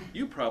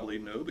 You probably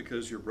know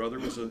because your brother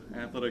was an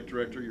athletic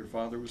director, your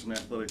father was an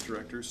athletic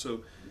director,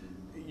 so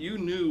you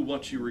knew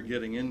what you were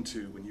getting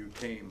into when you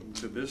came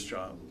to this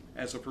job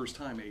as a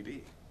first-time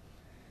AD.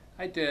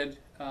 I did.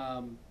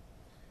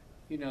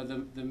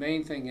 The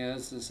main thing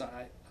is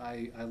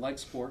I like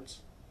sports,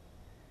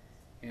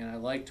 and I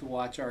like to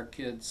watch our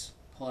kids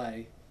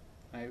play.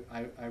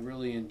 I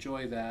really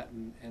enjoy that,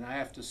 and I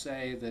have to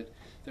say that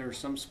there are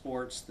some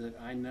sports that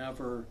I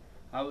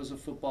was a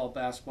football,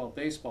 basketball,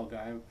 baseball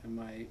guy, and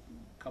a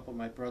couple of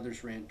my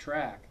brothers ran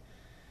track.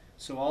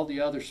 So all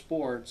the other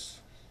sports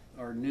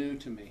are new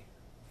to me.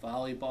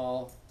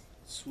 Volleyball,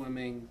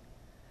 swimming,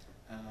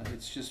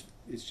 it's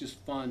just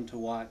fun to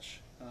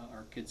watch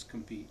our kids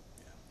compete.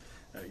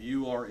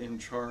 You are in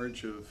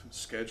charge of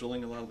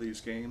scheduling a lot of these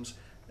games.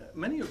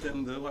 Many of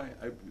them, though,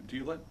 do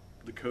you let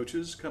the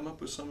coaches come up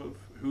with some of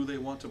who they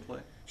want to play?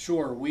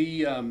 Sure.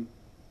 We, of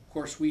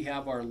course, we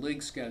have our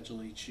league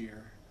schedule each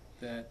year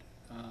that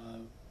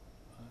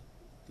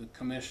the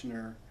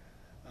commissioner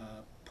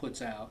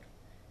puts out,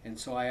 and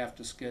so I have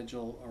to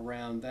schedule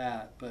around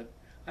that. But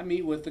I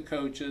meet with the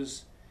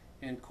coaches,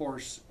 and of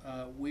course,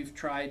 we've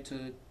tried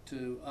to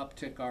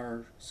uptick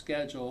our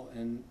schedule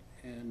and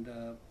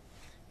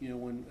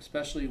when,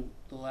 especially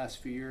the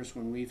last few years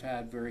when we've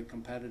had very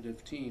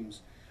competitive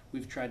teams,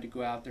 we've tried to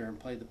go out there and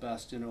play the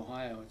best in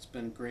Ohio. It's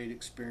been a great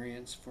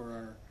experience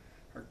for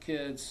our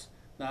kids,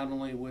 not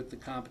only with the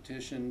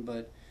competition,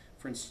 but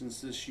for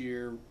instance, this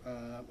year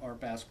our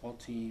basketball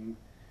team,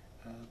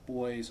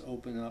 boys,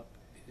 open up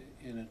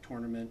in a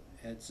tournament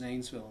at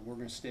Zanesville. We're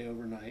going to stay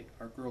overnight.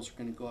 Our girls are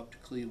going to go up to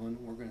Cleveland.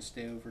 We're going to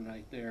stay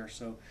overnight there.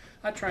 So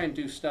I try and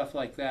do stuff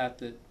like that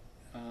that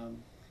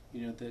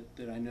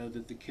I know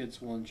that the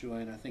kids will enjoy,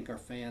 and I think our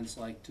fans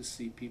like to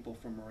see people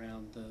from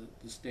around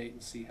the state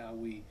and see how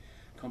we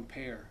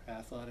compare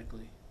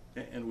athletically.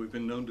 And we've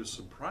been known to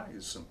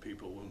surprise some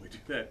people when we do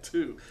that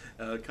too,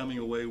 coming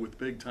away with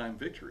big-time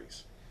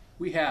victories.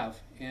 We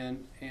have,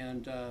 and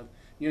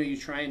you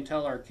try and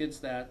tell our kids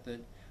that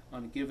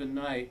on a given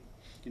night,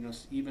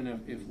 even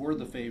if we're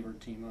the favored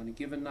team, on a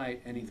given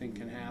night, anything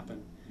can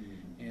happen.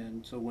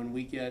 And so when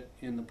we get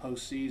in the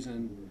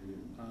postseason,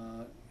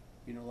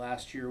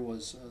 last year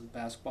was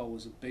basketball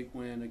was a big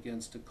win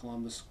against a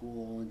Columbus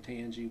school in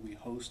Tangi. We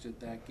hosted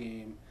that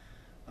game.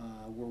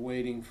 We're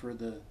waiting for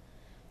the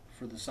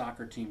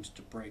soccer teams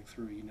to break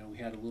through. We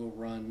had a little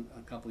run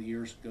a couple of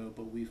years ago,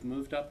 but we've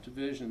moved up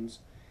divisions,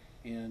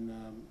 and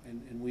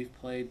we've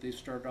played. They've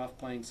started off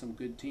playing some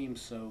good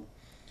teams, so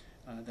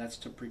that's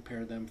to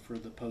prepare them for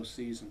the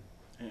postseason.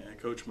 And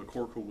Coach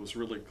McCorkle was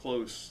really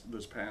close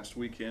this past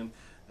weekend.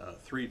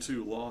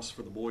 3-2 loss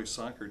for the boys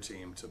soccer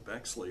team to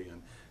Bexley,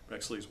 and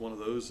Bexley is one of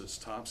those that's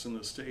tops in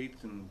the state,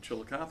 and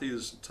Chillicothe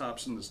is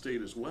tops in the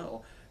state as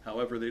well.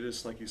 However, they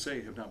just, like you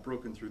say, have not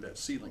broken through that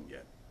ceiling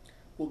yet.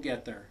 We'll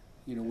get there.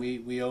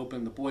 We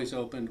opened, the boys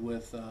opened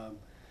with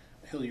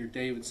Hilliard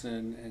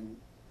Davidson,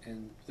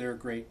 and they're a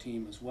great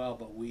team as well,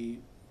 but we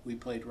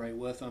played right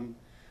with them.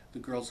 The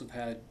girls have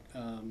had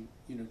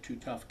 2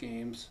 tough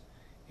games,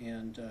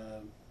 and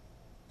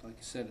like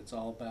I said, it's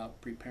all about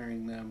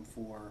preparing them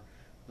for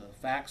the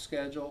FAC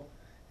schedule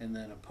and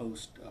then a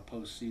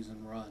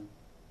postseason run.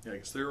 Yeah,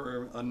 because there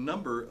are a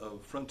number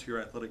of Frontier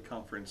Athletic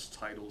Conference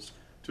titles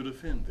to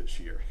defend this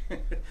year.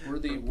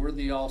 We're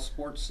the all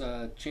sports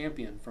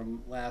champion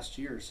from last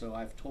year, so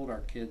I've told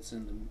our kids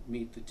in the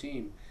Meet the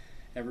Team,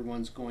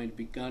 everyone's going to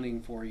be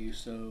gunning for you,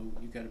 so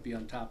you got to be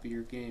on top of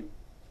your game.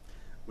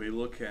 We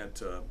look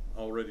at,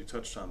 already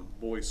touched on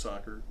boys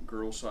soccer,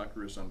 girls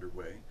soccer is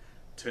underway,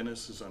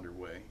 tennis is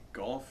underway,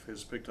 golf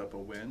has picked up a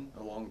win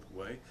along the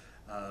way.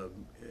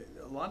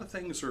 A lot of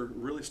things are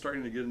really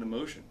starting to get into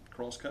motion,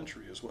 cross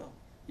country as well.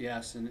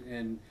 Yes,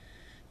 and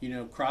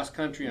cross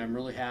country, I'm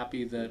really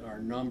happy that our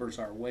numbers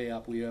are way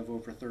up. We have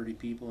over 30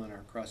 people in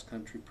our cross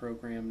country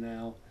program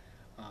now.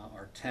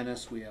 Our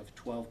tennis, we have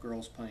 12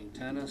 girls playing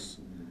tennis.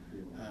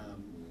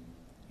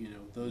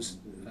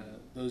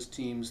 Those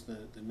teams,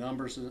 the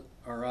numbers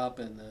are up,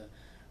 and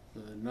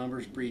the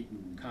numbers breed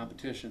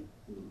competition.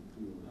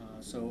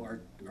 So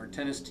our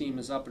tennis team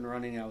is up and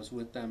running. I was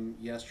with them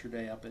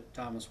yesterday up at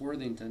Thomas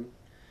Worthington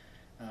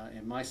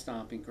in my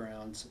stomping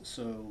grounds.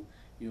 So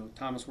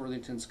Thomas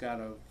Worthington's got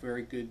a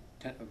very good,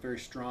 a very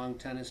strong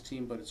tennis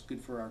team, but it's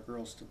good for our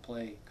girls to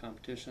play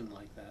competition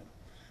like that.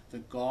 The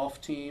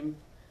golf team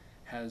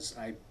has,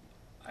 I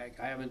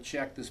haven't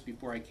checked this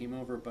before I came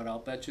over, but I'll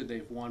bet you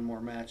they've won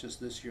more matches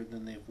this year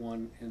than they've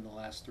won in the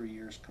last 3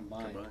 years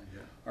combined.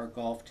 Yeah. Our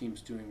golf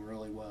team's doing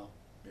really well.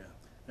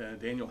 Yeah.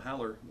 Daniel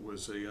Haller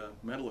was a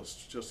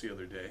medalist just the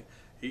other day.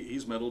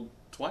 He's medaled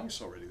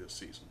twice already this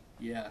season.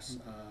 Yes,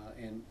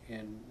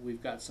 and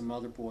we've got some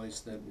other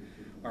boys that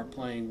are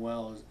playing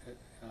well,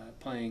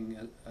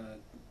 playing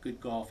good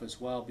golf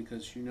as well,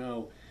 because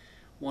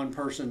one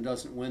person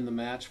doesn't win the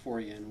match for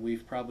you, and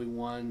we've probably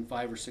won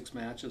 5 or 6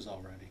 matches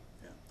already.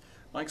 Yeah,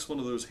 Mike's one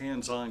of those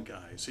hands-on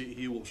guys.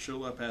 He will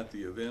show up at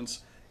the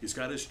events. He's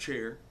got his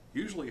chair.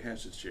 Usually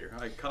has his chair.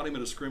 I caught him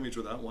at a scrimmage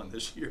without one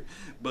this year,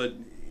 but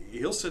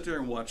he'll sit there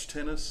and watch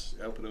tennis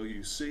up at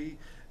OUC.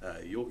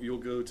 You'll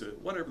go to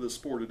whatever the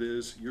sport it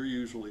is, you're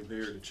usually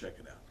there to check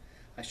it out.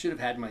 I should have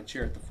had my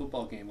chair at the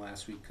football game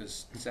last week,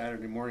 because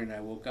Saturday morning I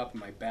woke up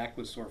and my back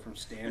was sore from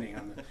standing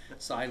on the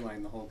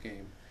sideline the whole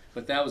game.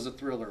 But that was a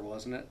thriller,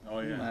 wasn't it? Oh,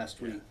 yeah. Last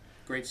week.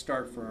 Great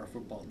start for our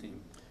football team.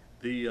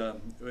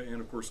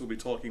 And of course we'll be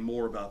talking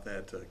more about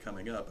that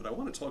coming up, but I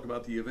want to talk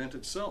about the event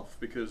itself,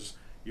 because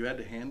you had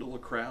to handle a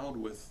crowd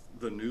with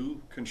the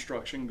new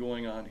construction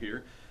going on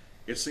here.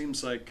 It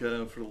seems like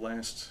for the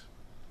last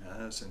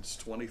since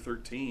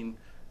 2013,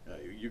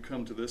 you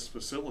come to this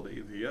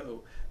facility,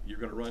 you're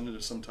going to run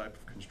into some type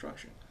of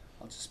construction.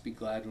 I'll just be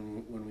glad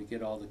when we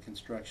get all the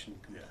construction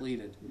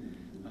completed,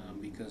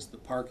 because the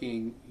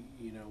parking,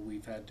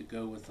 we've had to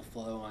go with the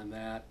flow on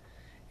that,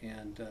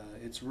 and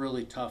it's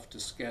really tough to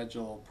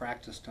schedule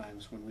practice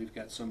times when we've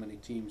got so many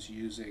teams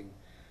using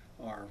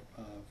our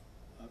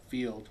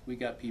field. We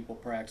got people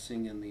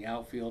practicing in the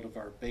outfield of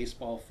our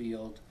baseball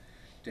field,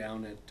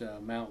 down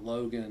at Mount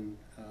Logan.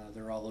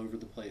 They're all over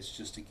the place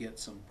just to get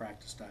some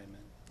practice time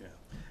in.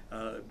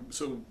 Yeah.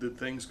 So did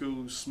things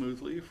go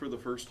smoothly for the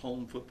first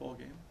home football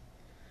game?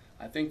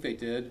 I think they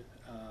did.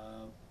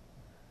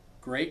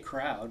 Great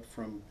crowd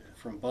from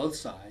both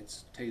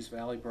sides. Taze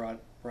Valley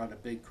brought a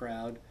big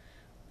crowd,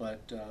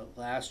 but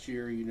last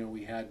year,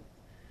 we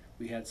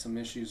had some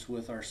issues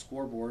with our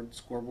scoreboard.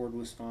 Scoreboard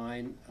was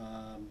fine.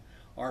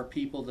 Our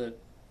people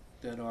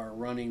that are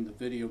running the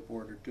video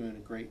board are doing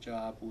a great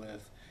job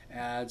with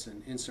ads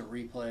and instant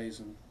replays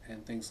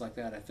and things like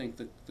that. I think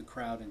the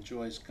crowd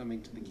enjoys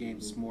coming to the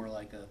games. It's more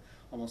like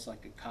almost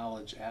like a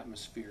college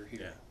atmosphere here.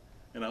 Yeah,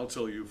 and I'll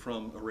tell you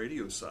from a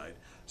radio side,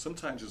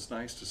 sometimes it's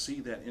nice to see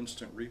that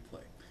instant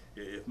replay.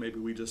 If maybe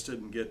we just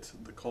didn't get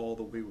the call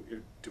do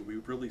we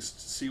really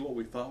see what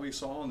we thought we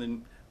saw, and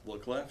then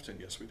look left, and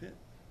yes, we did.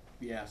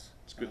 Yes.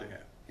 It's good to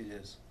have. It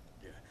is.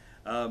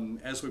 Yeah.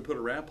 As we put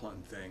a wrap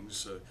on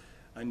things,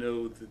 I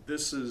know that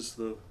this is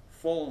the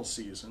fall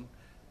season.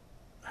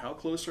 How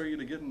close are you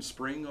to getting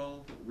spring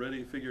all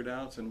ready, figured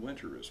out, and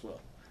winter as well?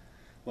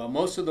 Well,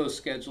 most of those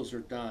schedules are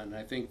done.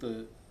 I think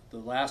the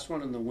last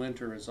one in the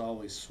winter is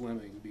always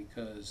swimming,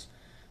 because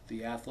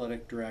the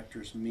athletic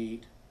directors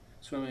meet,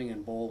 swimming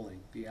and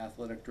bowling. The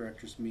athletic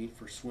directors meet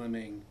for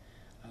swimming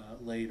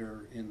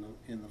later in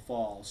the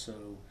fall.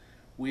 So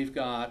we've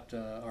got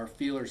our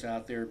feelers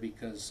out there,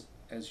 because,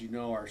 as you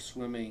know, our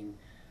swimming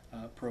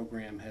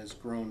program has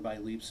grown by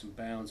leaps and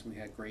bounds. We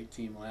had a great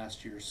team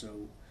last year,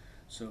 so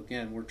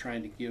again, we're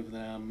trying to give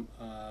them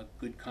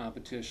good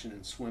competition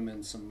and swim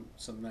in some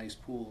nice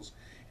pools.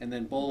 And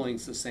then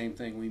bowling's the same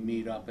thing. We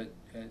meet up at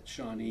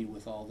Shawnee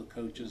with all the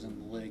coaches in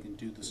the league and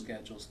do the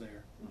schedules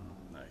there.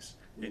 Nice.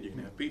 And you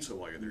can have pizza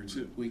while you're there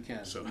too. We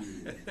can. So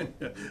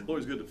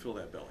always good to fill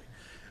that belly.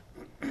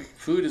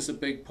 Food is a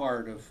big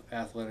part of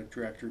athletic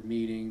director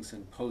meetings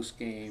and post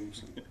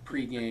games and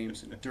pre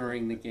games and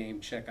during the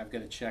game. I've got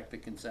to check the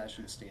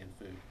concession stand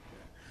food.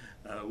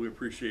 We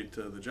appreciate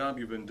the job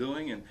you've been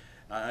doing, and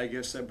I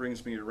guess that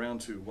brings me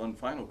around to one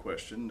final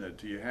question.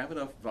 Do you have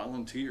enough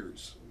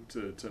volunteers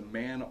to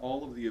man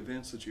all of the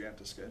events that you have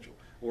to schedule,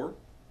 or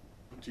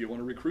do you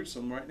want to recruit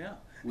some right now?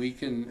 We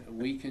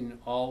can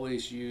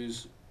always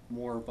use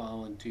more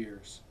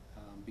volunteers,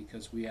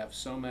 because we have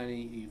so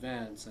many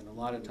events, and a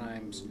lot of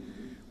times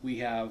we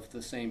have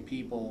the same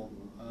people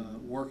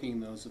working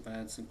those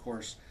events. Of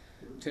course,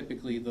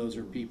 typically those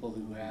are people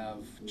who have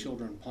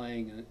children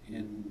playing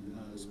in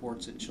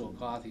sports at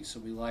Chillicothe,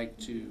 so we like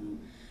to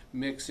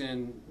mix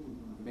in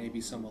maybe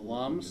some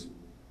alums,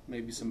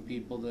 maybe some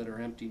people that are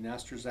empty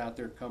nesters out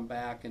there come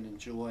back and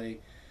enjoy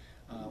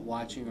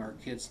watching our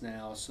kids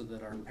now, so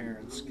that our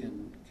parents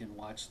can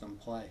watch them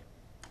play.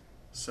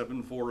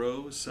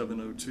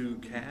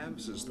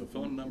 740-702-CAVS is the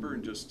phone number,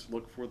 and just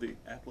look for the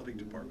athletic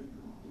department.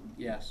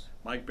 Yes.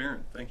 Mike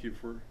Barron, thank you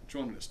for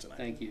joining us tonight.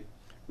 Thank you.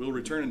 We'll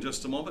return in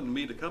just a moment and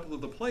meet a couple of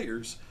the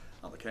players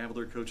on the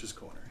Cavalier Coaches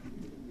Corner.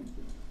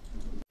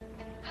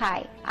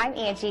 Hi, I'm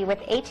Angie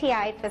with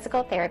ATI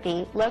Physical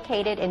Therapy,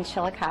 located in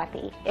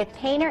Chillicothe. If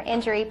pain or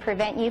injury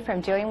prevent you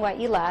from doing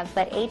what you love,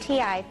 let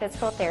ATI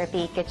Physical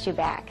Therapy get you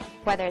back.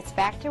 Whether it's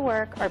back to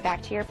work or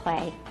back to your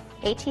play,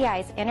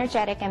 ATI's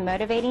energetic and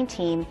motivating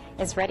team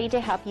is ready to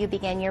help you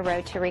begin your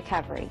road to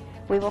recovery.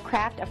 We will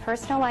craft a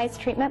personalized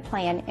treatment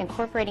plan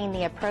incorporating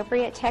the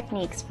appropriate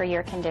techniques for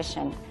your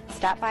condition.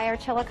 Stop by our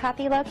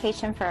Chillicothe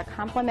location for a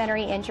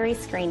complimentary injury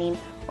screening,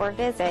 or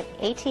visit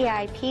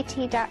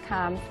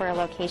atipt.com for a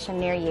location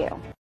near you.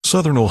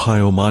 Southern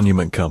Ohio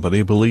Monument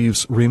Company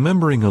believes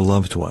remembering a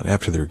loved one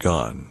after they're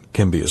gone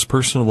can be as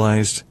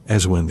personalized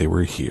as when they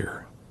were here.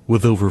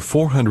 With over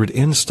 400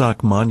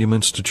 in-stock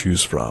monuments to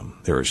choose from,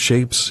 there are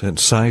shapes and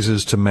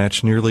sizes to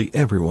match nearly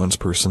everyone's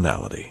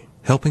personality,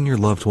 helping your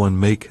loved one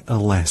make a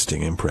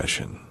lasting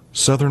impression.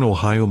 Southern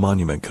Ohio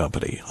Monument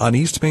Company on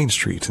East Main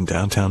Street in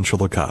downtown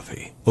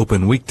Chillicothe.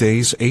 Open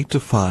weekdays 8 to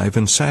 5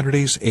 and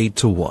Saturdays 8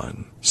 to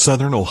 1.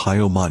 Southern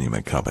Ohio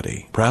Monument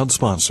Company, proud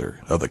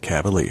sponsor of the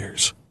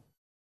Cavaliers.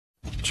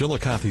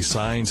 Chillicothe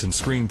Signs and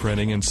Screen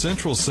Printing in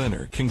Central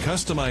Center can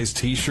customize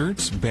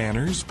t-shirts,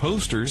 banners,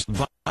 posters,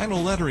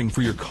 vinyl lettering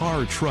for your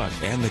car or truck,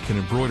 and they can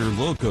embroider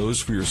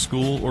logos for your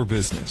school or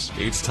business.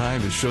 It's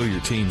time to show your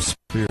team's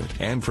spirit.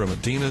 And from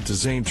Adina to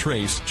Zane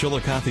Trace,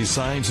 Chillicothe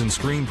Signs and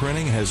Screen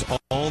Printing has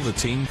all the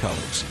team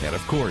colors. And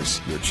of course,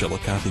 your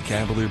Chillicothe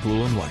Cavalier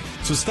blue and white.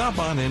 So stop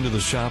on into the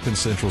shop in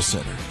Central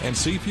Center and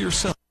see for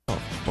yourself,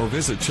 or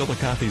visit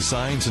Chillicothe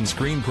Signs and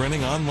Screen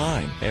Printing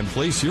online and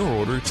place your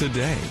order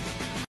today.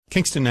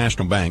 Kingston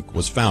National Bank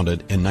was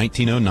founded in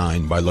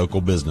 1909 by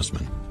local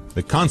businessmen.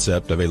 The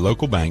concept of a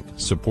local bank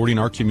supporting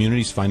our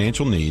community's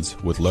financial needs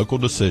with local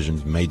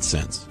decisions made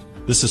sense.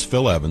 This is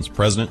Phil Evans,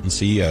 President and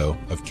CEO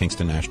of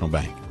Kingston National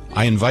Bank.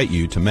 I invite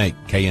you to make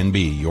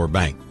KNB your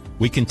bank.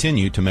 We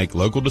continue to make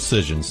local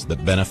decisions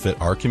that benefit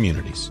our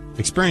communities.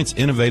 Experience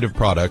innovative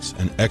products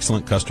and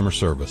excellent customer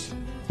service.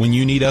 When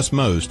you need us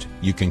most,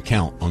 you can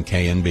count on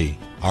KNB.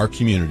 Our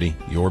community,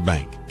 your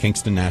bank.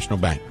 Kingston National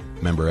Bank.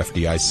 Member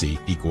FDIC,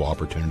 Equal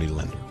Opportunity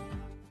Lender.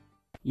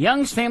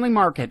 Young's Family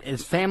Market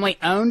is family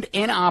owned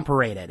and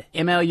operated.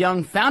 M.L.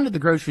 Young founded the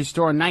grocery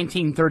store in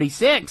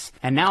 1936,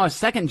 and now a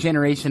second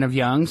generation of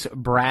Youngs,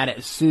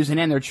 Brad, Susan,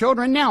 and their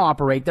children now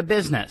operate the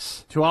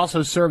business. To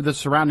also serve the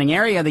surrounding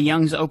area, the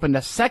Youngs opened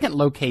a second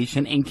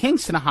location in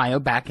Kingston, Ohio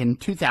back in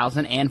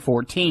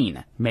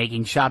 2014,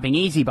 making shopping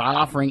easy by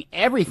offering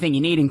everything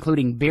you need,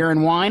 including beer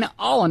and wine,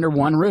 all under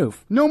one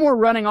roof. No more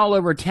running all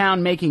over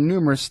town making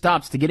numerous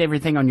stops to get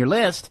everything on your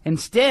list.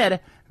 Instead,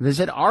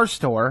 visit our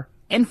store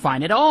and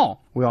find it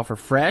all. We offer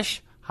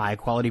fresh,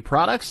 high-quality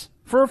products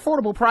for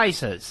affordable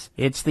prices.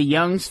 It's the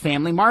Young's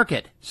Family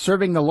Market,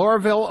 serving the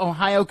Laurelville,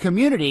 Ohio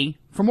community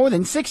for more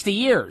than 60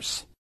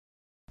 years.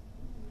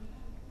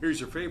 Here's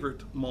your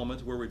favorite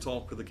moment where we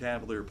talk with the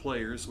Cavalier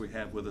players we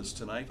have with us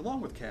tonight,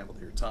 along with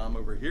Cavalier Tom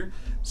over here,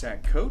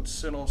 Zach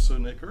Coates, and also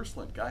Nick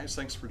Ursland. Guys,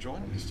 thanks for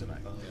joining us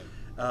tonight.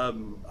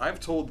 I've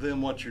told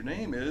them what your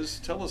name is.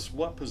 Tell us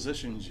what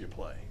positions you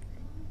play.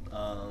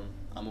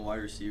 I'm a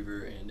wide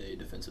receiver and a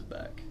defensive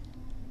back.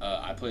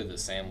 I play the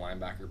Sam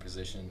linebacker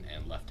position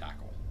and left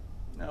tackle.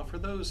 Now, for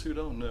those who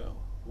don't know,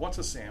 what's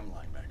a Sam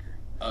linebacker?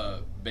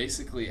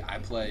 Basically, I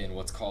play in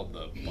what's called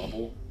the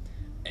bubble,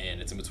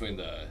 and it's in between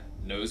the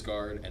nose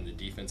guard and the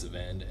defensive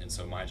end, and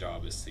so my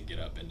job is to get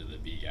up into the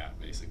B gap,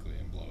 basically,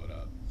 and blow it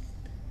up.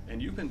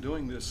 And you've been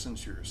doing this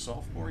since your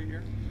sophomore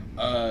year?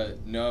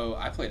 No,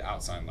 I played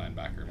outside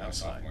linebacker my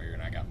sophomore year,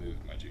 and I got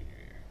moved my junior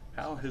year.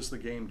 How has the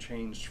game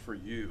changed for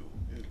you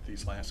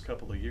these last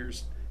couple of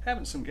years,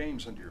 having some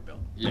games under your belt?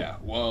 Yeah,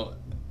 well,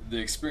 the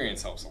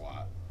experience helps a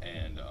lot,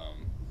 and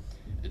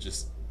it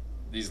just,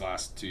 these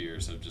last 2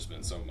 years have just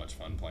been so much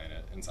fun playing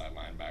it inside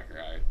linebacker.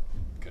 I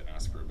couldn't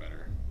ask for a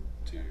better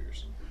 2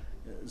 years.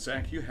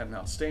 Zach, you had an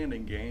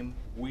outstanding game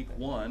week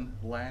 1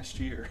 last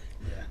year.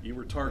 Yeah. You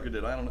were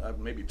targeted, I don't know,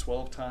 maybe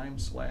 12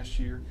 times last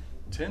year,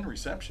 10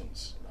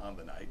 receptions on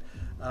the night.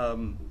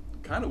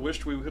 Kind of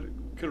wished we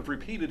could have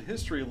repeated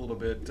history a little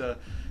bit.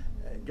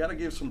 Got to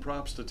give some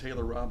props to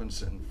Taylor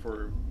Robinson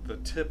for the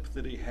tip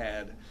that he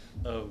had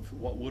of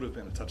what would have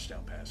been a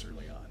touchdown pass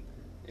early on.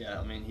 Yeah,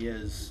 I mean, he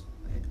has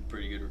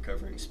pretty good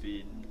recovering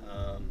speed.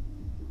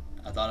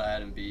 I thought I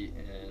had him beat,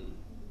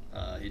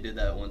 and he did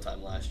that one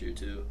time last year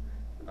too,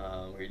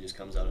 where he just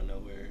comes out of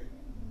nowhere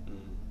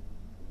and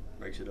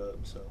breaks it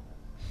up. So.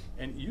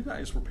 And you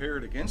guys were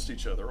paired against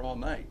each other all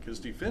night because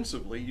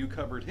defensively you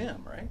covered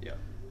him, right? Yeah,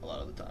 a lot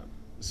of the time.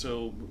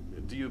 So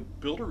do you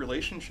build a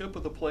relationship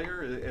with a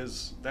player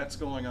as that's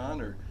going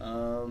on, or?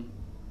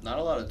 Not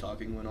a lot of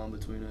talking went on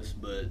between us,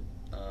 but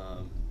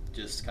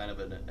just kind of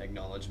an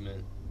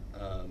acknowledgement,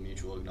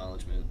 mutual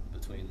acknowledgement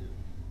between them.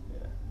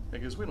 Yeah.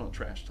 Because we don't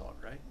trash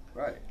talk, right?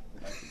 Right.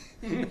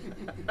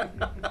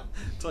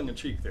 Tongue in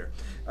cheek there.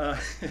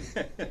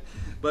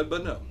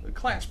 But no,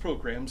 class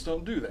programs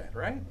don't do that,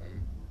 right?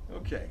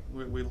 Okay,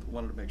 we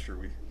wanted to make sure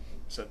we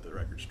set the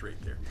record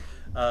straight there.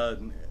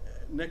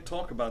 Nick,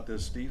 talk about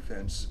this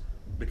defense,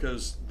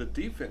 because the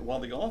defense, while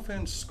the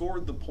offense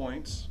scored the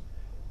points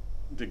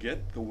to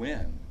get the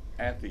win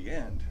at the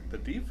end, the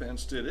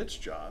defense did its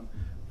job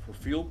for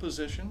field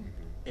position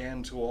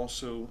and to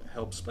also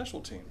help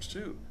special teams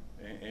too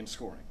in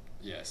scoring.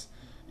 Yes.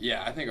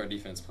 Yeah, I think our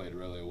defense played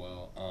really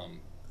well.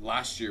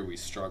 Last year we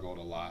struggled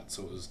a lot,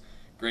 so it was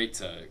great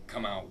to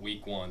come out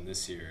week 1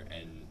 this year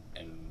and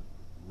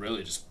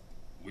really just,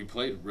 we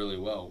played really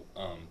well.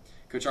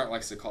 Coach Art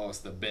likes to call us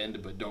the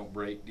bend but don't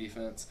break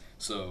defense.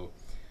 So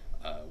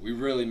we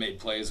really made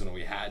plays when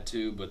we had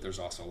to, but there's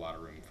also a lot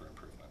of room for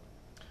improvement.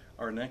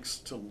 Our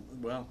next to,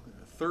 well,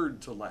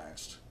 third to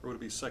last, or would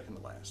it be second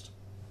to last?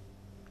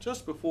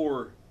 Just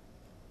before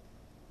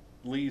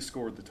Lee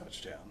scored the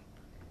touchdown,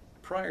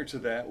 prior to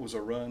that was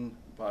a run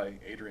by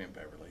Adrian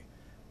Beverly.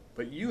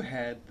 But you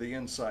had the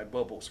inside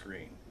bubble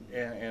screen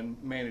and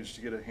managed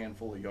to get a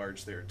handful of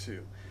yards there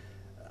too.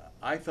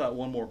 I thought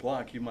one more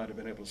block you might have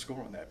been able to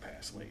score on that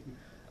pass, Lee.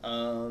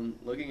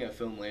 Looking at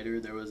film later,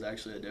 there was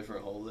actually a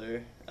different hole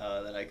there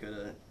that I could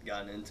have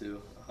gotten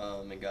into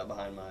and got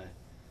behind my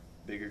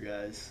bigger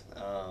guys.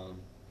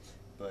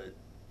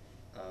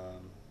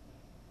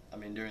 I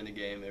mean, during the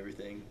game,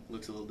 everything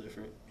looks a little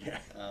different. Yeah.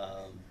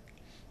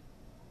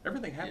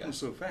 Everything happens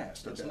so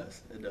fast, doesn't it?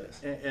 It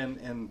does.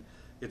 And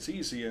it's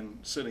easy in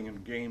sitting in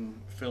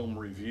game film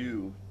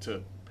review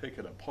to pick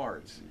it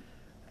apart.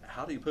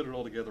 How do you put it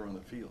all together on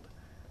the field?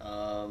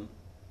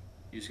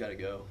 You just got to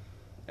go.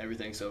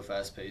 Everything's so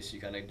fast-paced, you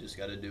kind of just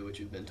got to do what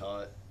you've been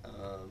taught.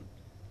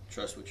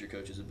 Trust what your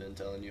coaches have been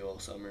telling you all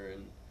summer,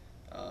 and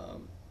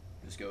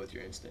just go with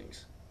your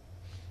instincts.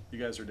 You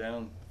guys are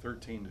down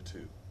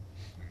 13-2.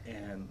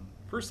 And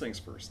first things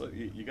first,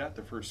 you got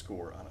the first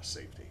score on a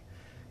safety.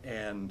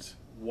 And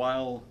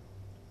while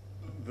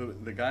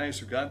the guys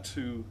who got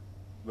to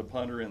the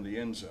punter in the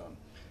end zone,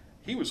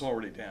 he was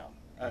already down.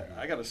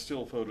 I got a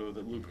still photo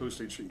that Lou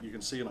posted, you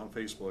can see it on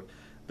Facebook,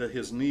 that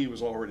his knee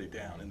was already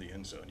down in the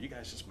end zone. You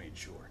guys just made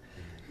sure.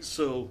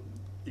 So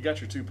you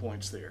got your 2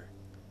 points there.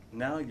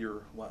 Now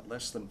you're,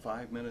 less than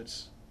 5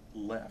 minutes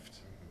left,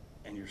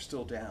 and you're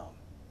still down.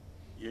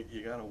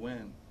 You got to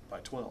win by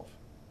 12.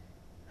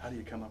 How do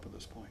you come up with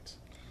those points?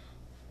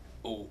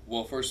 Oh,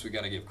 well, first we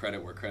got to give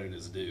credit where credit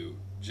is due.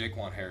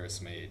 Jaquan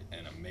Harris made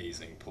an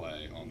amazing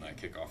play on that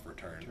kickoff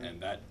return,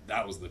 and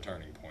that was the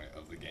turning point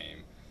of the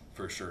game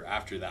for sure.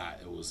 After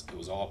that, it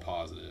was all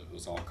positive. It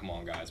was all, come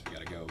on, guys, we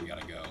got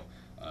to go.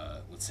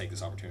 Let's take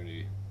this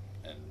opportunity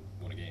and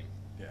win a game.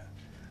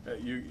 Yeah.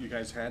 You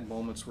guys had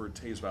moments where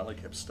Tays Valley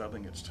kept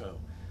stubbing its toe.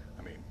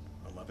 I mean,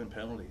 11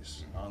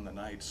 penalties on the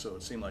night, so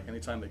it seemed like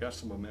anytime they got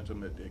some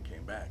momentum, it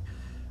came back.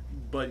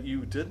 But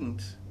you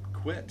didn't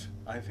quit.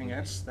 I think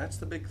that's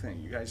the big thing.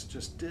 You guys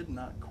just did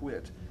not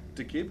quit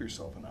to give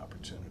yourself an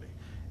opportunity.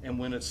 And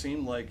when it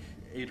seemed like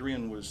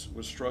Adrian was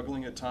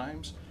struggling at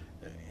times,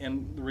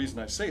 and the reason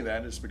I say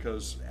that is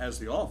because as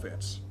the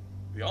offense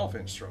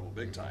struggled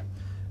big time.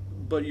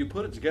 But you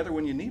put it together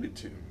when you needed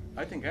to.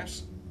 I think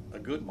that's a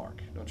good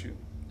mark, don't you?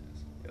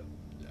 Yep.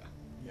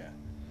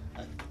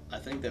 Yeah. I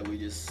think that we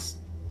just,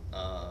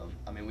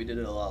 we did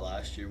it a lot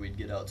last year. We'd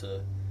get out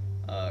to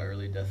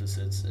early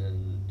deficits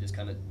and just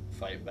kind of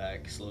fight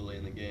back slowly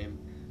in the game.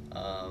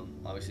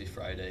 Obviously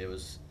Friday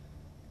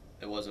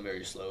it wasn't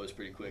very slow. It was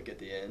pretty quick at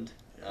the end.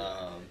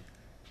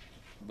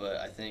 But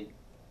I think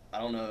I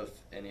don't know if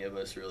any of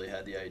us really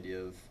had the idea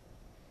of,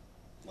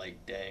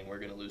 like, dang, we're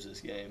going to lose this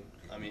game.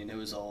 I mean, it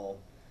was all,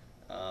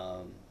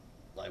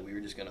 like, we were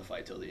just going to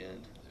fight till the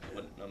end,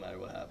 no matter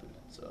what happened.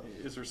 So,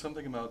 is there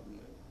something about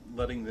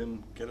letting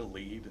them get a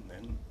lead and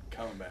then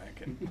coming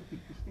back? And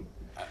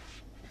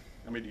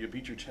I mean, do you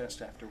beat your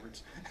chest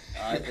afterwards?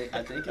 I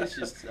think it's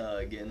just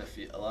getting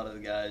a lot of the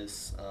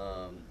guys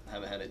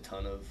haven't had a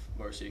ton of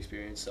varsity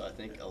experience, so I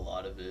think a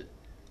lot of it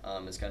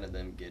is kind of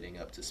them getting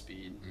up to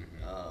speed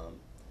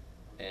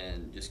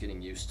and just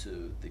getting used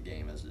to the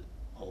game as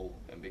a whole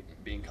and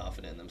being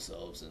confident in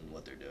themselves and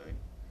what they're doing.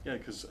 Yeah,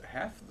 because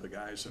half of the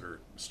guys that are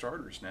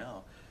starters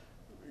now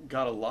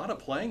got a lot of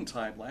playing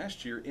time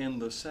last year in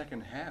the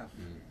second half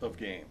of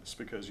games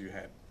because you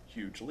had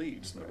huge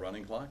leads and the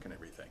running clock and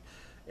everything.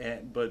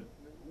 But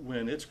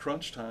when it's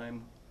crunch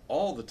time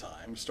all the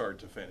time, start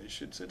to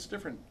finish, it's a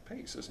different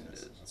pace, isn't it? It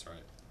is. That's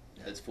right.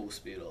 It's full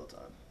speed all the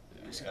time.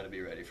 You just got to be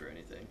ready for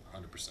anything.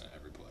 100%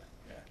 every play.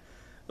 Yeah.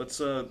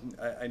 Let's.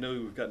 I know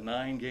we've got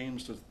 9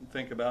 games to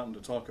think about and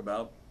to talk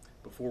about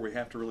before we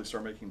have to really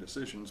start making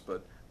decisions.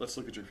 But let's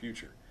look at your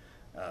future.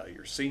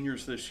 You're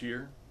seniors this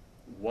year.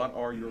 What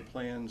are your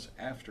plans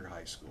after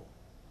high school?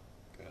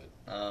 Good.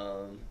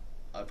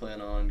 I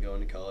plan on going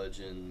to college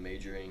and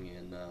majoring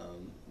in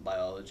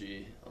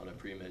biology on a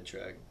pre-med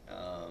track.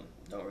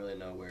 Don't really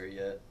know where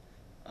yet,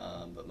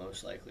 but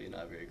most likely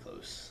not very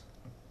close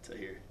to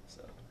here.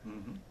 So,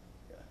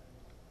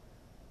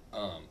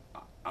 yeah.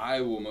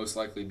 I will most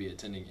likely be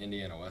attending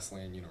Indiana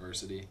Wesleyan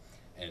University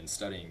and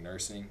studying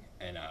nursing,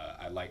 and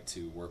I like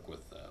to work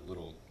with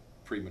little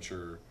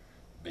premature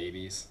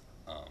babies.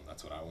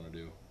 That's what I want to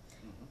do.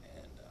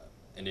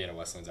 And Indiana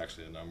Wesleyan is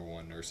actually the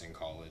 #1 nursing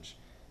college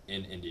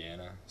in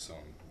Indiana, so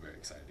I'm very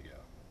excited to go.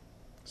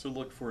 So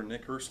look for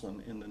Nick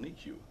Ursland in the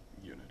NICU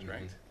unit,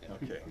 right? Yeah,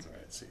 okay, that's right.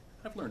 Let's see.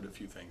 I've learned a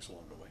few things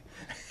along the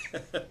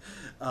way.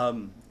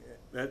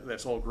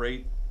 That's all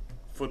great,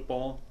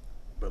 football,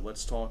 but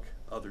let's talk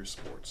other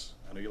sports.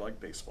 I know you like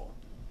baseball.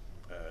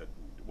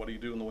 What do you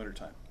do in the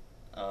wintertime?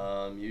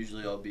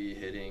 Usually I'll be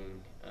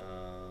hitting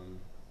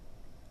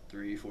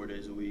 3-4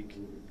 days a week,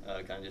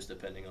 kind of just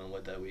depending on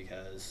what that week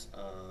has,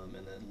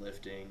 and then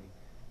lifting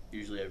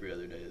usually every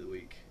other day of the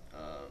week.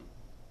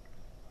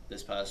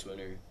 This past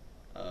winter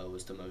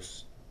was to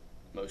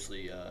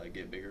mostly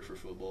get bigger for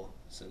football,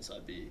 since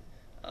I'd be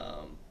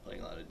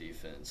playing a lot of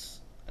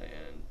defense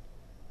and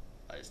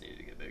I just needed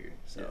to get bigger.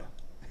 So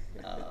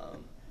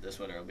this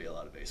winter will be a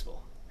lot of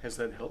baseball. Has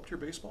that helped your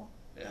baseball?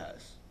 It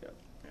has. Yep.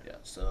 Yeah.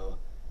 So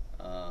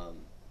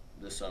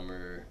this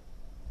summer,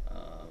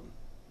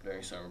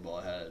 during summer ball,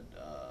 I had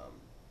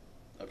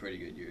a pretty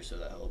good year, so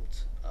that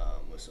helped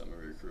with summer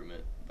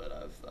recruitment. But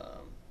I've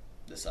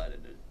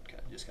decided to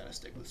just kind of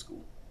stick with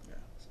school. Yeah.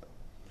 So.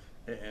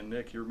 And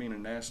Nick, you're mean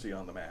and nasty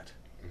on the mat.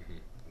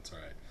 That's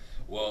right.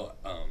 Well,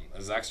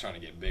 as Zach's trying to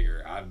get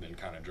bigger, I've been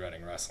kind of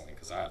dreading wrestling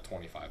because I have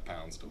 25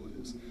 pounds to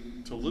lose.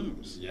 To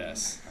lose?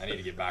 Yes. I need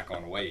to get back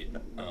on weight.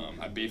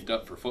 I beefed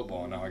up for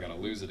football, and now I got to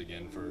lose it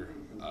again for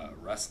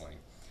wrestling.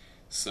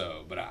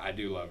 So, but I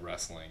do love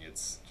wrestling.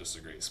 It's just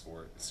a great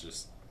sport. It's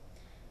just,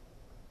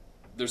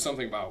 there's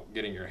something about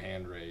getting your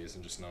hand raised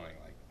and just knowing,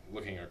 like,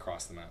 looking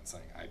across the mat and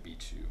saying, I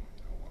beat you,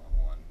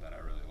 one-on-one, that I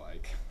really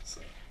like.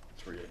 So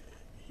that's where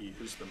he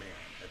is the man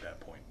at that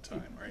point in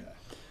time, right?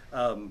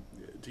 Yeah.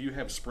 Do you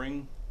have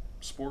spring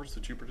sports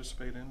that you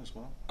participate in as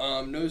well?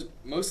 No,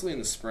 mostly in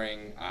the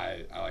spring.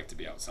 I like to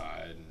be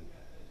outside and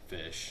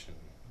fish and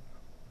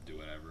do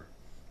whatever.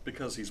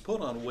 Because he's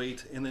put on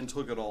weight and then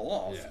took it all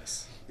off.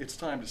 Yes. It's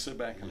time to sit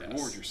back and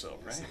reward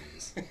yourself, right?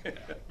 Yes, it is.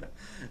 Yeah.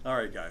 All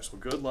right, guys.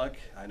 Well, good luck.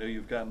 I know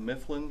you've got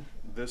Mifflin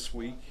this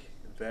week.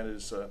 That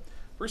is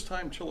first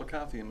time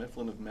Chillicothe and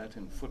Mifflin have met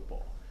in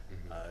football.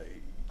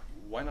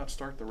 Why not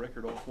start the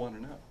record off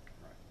 1-0?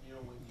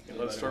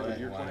 Let's start with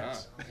your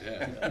plans.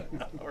 Yeah.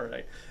 All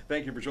right.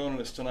 Thank you for joining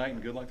us tonight,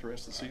 and good luck the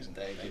rest of the season.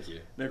 Thank you.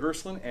 Nick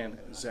Ursland and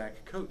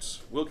Zach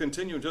Coates. We'll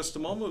continue in just a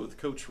moment with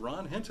Coach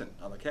Ron Hinton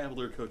on the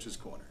Cavalier Coaches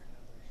Corner.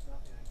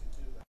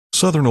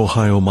 Southern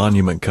Ohio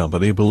Monument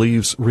Company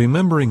believes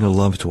remembering a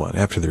loved one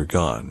after they're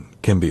gone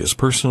can be as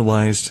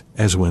personalized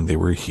as when they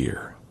were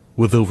here.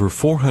 With over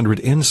 400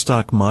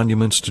 in-stock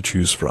monuments to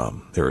choose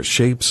from, there are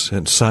shapes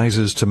and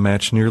sizes to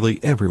match nearly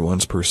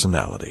everyone's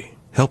personality,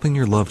 helping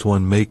your loved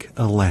one make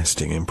a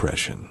lasting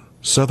impression.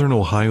 Southern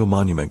Ohio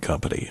Monument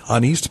Company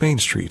on East Main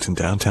Street in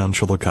downtown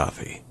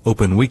Chillicothe.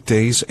 Open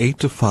weekdays 8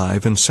 to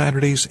 5 and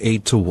Saturdays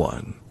 8 to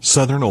 1.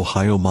 Southern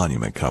Ohio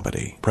Monument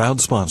Company,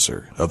 proud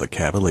sponsor of the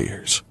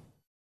Cavaliers.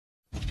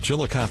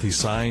 Chillicothe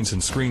Signs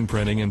and Screen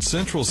Printing in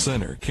Central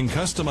Center can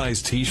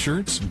customize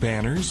t-shirts,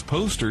 banners,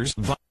 posters,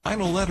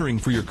 vinyl lettering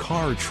for your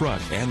car or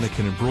truck, and they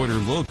can embroider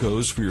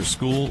logos for your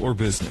school or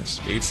business.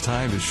 It's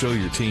time to show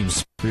your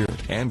team's spirit.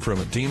 And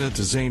from Adina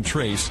to Zane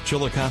Trace,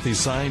 Chillicothe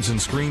Signs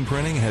and Screen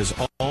Printing has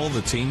all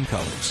the team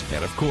colors.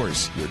 And of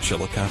course, your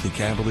Chillicothe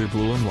Cavalier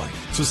blue and white.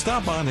 So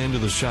stop on into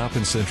the shop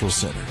in Central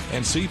Center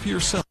and see for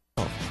yourself,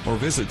 or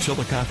visit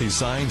Chillicothe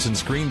Signs and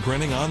Screen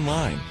Printing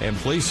online and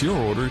place your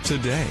order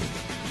today.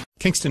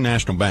 Kingston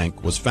National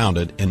Bank was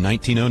founded in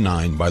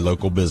 1909 by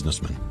local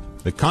businessmen.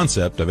 The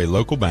concept of a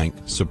local bank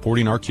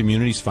supporting our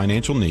community's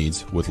financial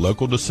needs with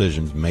local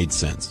decisions made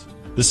sense.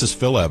 This is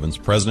Phil Evans,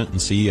 President and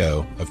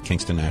CEO of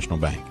Kingston National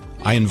Bank.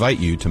 I invite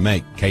you to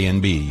make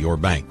KNB your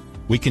bank.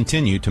 We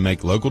continue to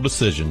make local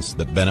decisions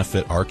that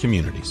benefit our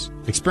communities.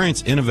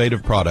 Experience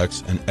innovative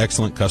products and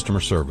excellent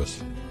customer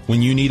service.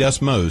 When you need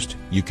us most,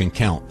 you can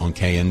count on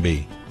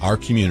KNB. Our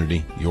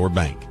community, your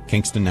bank.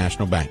 Kingston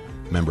National Bank.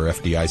 Member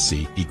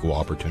FDIC, Equal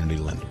Opportunity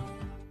Lender.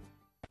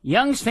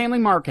 Young's Family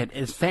Market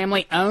is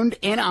family owned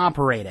and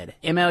operated.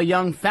 M.L.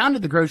 Young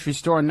founded the grocery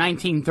store in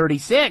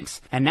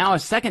 1936, and now a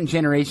second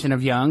generation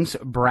of Youngs,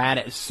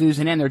 Brad,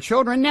 Susan, and their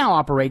children now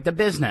operate the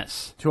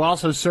business. To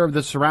also serve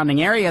the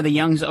surrounding area, the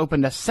Youngs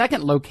opened a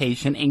second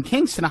location in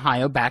Kingston,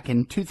 Ohio back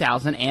in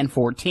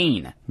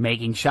 2014,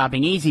 making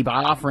shopping easy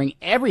by offering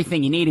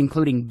everything you need,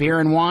 including beer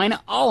and wine,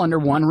 all under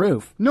one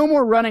roof. No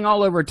more running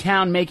all over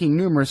town making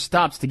numerous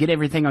stops to get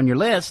everything on your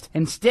list.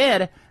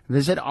 Instead,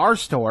 visit our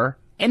store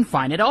and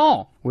find it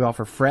all. We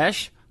offer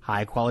fresh,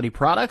 high-quality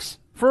products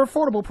for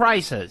affordable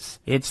prices.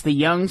 It's the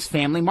Young's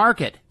Family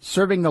Market,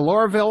 serving the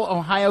Laurelville,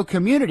 Ohio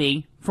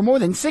community for more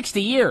than 60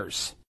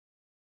 years.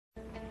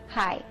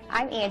 Hi,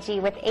 I'm Angie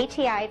with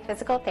ATI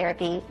Physical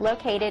Therapy,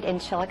 located in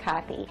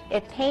Chillicothe.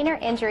 If pain or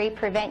injury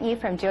prevent you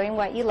from doing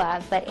what you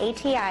love, let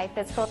ATI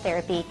Physical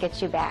Therapy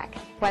get you back.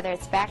 Whether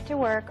it's back to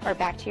work or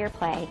back to your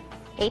play,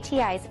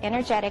 ATI's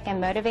energetic and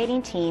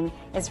motivating team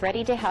is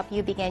ready to help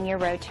you begin your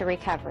road to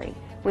recovery.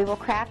 We will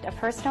craft a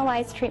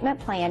personalized treatment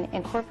plan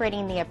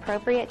incorporating the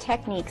appropriate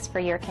techniques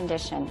for your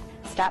condition.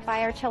 Stop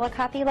by our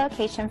Chillicothe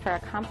location for a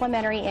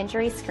complimentary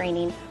injury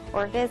screening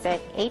or visit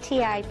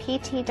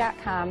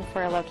atipt.com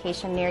for a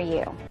location near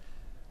you.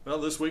 Well,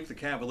 this week the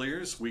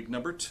Cavaliers, week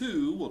number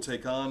 2, will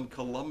take on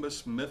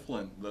Columbus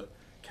Mifflin, the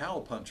Cow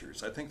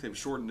Punchers. I think they've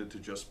shortened it to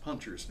just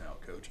Punchers now,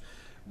 Coach.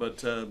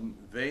 But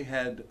they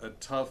had a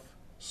tough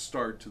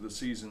start to the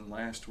season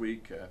last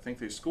week. I think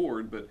they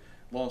scored, but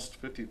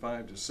lost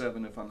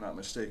 55-7, if I'm not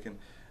mistaken.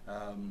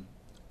 And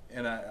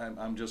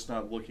I'm just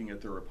not looking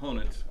at their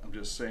opponent. I'm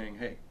just saying,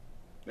 hey,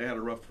 they had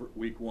a rough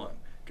week 1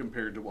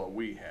 compared to what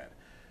we had.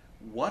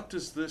 What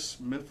does this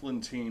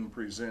Mifflin team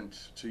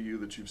present to you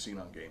that you've seen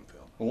on game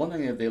film? Well, one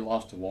thing that they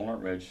lost to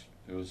Walnut Ridge.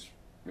 It was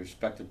a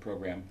respected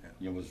program.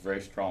 Yeah. It was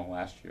very strong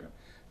last year.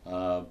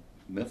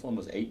 Mifflin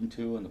was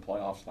 8-2 in the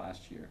playoffs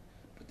last year,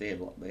 but they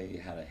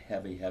had a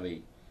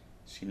heavy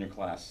senior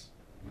class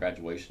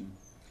graduation.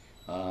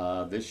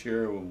 This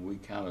year we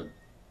counted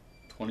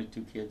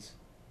 22 kids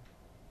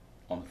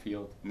on the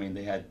field. I mean,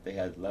 they had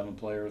 11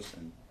 players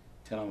and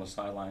 10 on the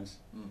sidelines,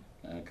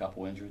 and a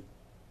couple injured.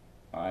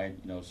 All right,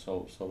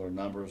 so their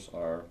numbers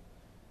are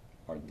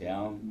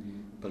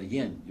down. But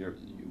again,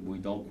 we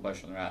don't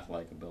question their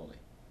athletic ability.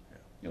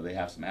 Yeah. They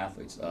have some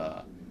athletes.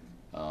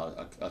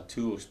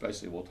 Two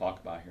especially we'll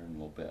talk about here in a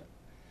little bit.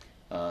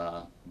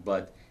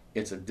 But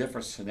it's a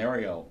different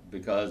scenario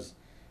because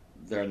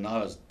they're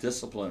not as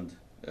disciplined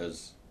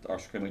as our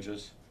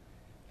scrimmages,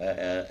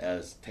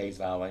 as Tays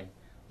Valley.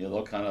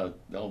 They'll kind of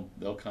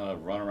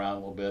run around a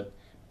little bit,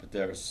 but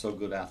they're so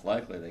good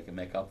athletically they can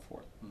make up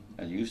for it,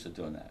 and used to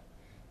doing that.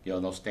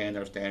 They'll stand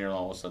there, and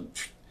all of a sudden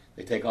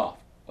they take off.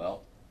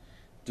 Well,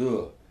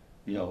 then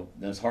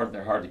it's hard.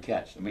 They're hard to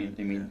catch. I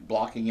mean,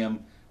 blocking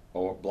them,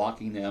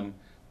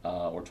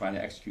 or trying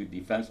to execute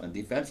defensively. And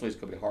defensively, it's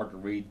going to be hard to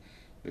read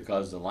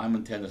because the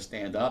linemen tend to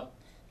stand up.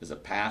 Is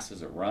it pass?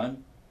 Is it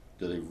run?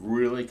 Do they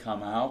really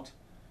come out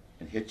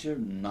and hit you?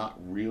 Not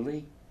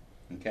really.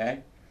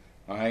 Okay.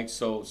 All right.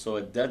 So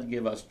it doesn't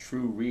give us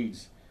true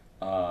reads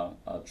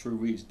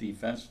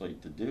defensively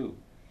to do.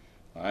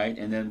 All right.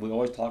 And then we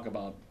always talk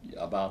about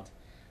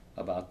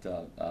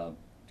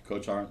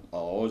Coach Arndt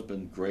always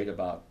been great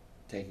about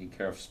taking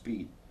care of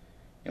speed,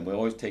 and we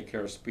always take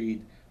care of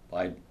speed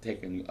by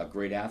taking a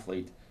great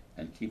athlete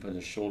and keeping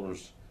his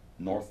shoulders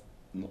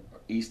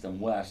east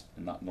and west,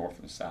 and not north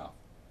and south.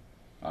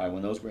 All right,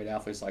 when those great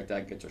athletes like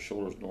that get their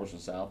shoulders north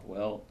and south,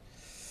 well,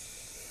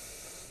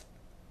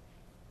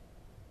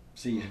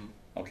 see,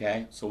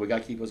 okay. So we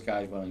got to keep those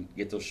guys running,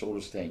 get those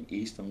shoulders staying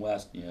east and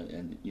west,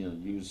 and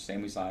use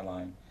Sammy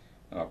sideline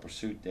and our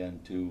pursuit then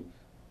to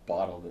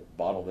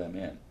bottle them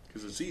in.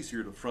 Because it's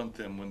easier to front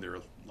them when they're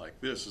like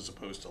this as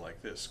opposed to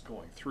like this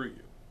going through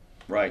you.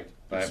 Right.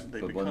 But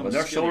when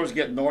their shoulders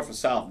get north and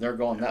south, they're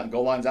going that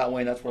goal line's that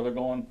way, and that's where they're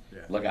going.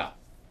 Yeah. Look out.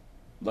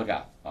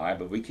 All right,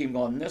 but we keep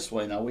going this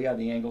way. Now we have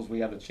the angles, we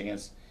have a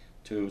chance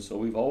to. So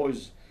we've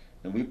always,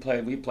 and we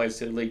played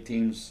City League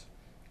teams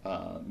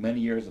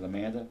many years at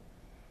Amanda.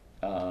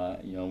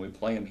 We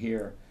play them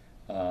here,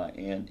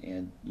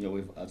 and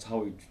that's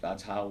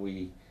how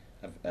we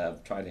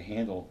have tried to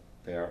handle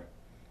there.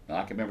 Now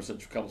I can remember a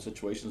couple of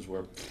situations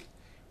where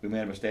we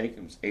made a mistake.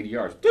 It was 80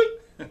 yards.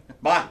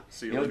 Bye.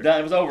 It was done.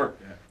 It was over.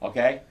 Yeah.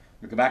 Okay,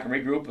 we come back and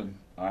regroup, and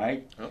all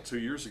right. Well, 2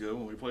 years ago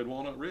when we played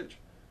Walnut Ridge.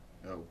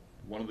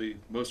 One of the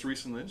most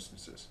recent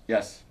instances.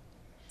 Yes.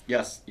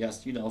 But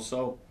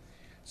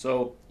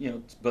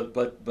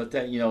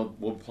then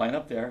we'll plan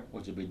up there,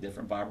 which will be a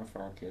different environment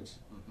for our kids.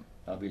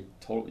 That'll be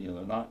total.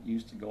 They're not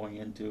used to going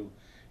into,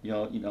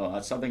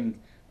 that's something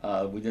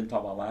we didn't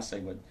talk about last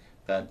segment.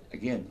 that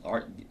again,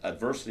 our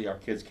adversity our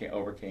kids can't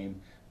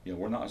overcame.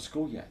 We're not in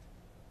school yet.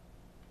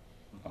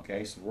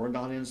 Okay, so we're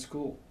not in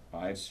school.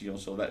 All right, so,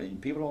 so that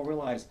and people don't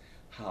realize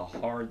how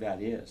hard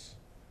that is.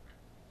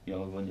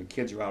 When your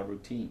kids are out of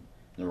routine.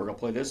 And we're gonna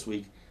play this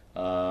week.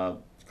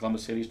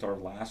 Columbus City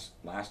started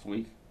last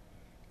week,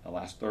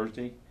 last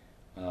Thursday,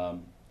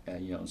 and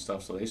and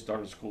stuff. So they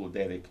started school the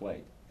day they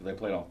played. They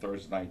played on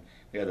Thursday night.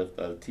 They had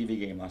a TV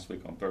game last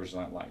week on Thursday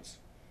Night Lights,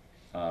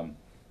 but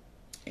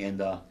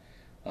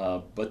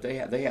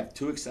they have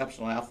two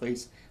exceptional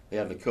athletes. They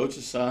have the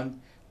coach's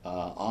son,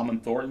 Amon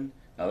Thornton.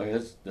 Now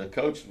the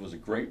coach was a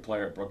great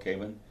player at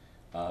Brookhaven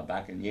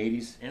back in the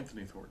 '80s.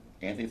 Anthony Thornton.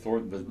 Anthony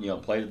Thornton, was,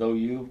 played at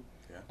OU.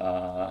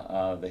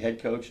 Yeah. The head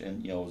coach,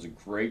 and was a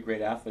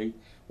great athlete.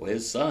 Well,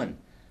 his son,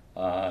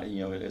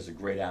 is a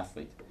great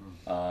athlete.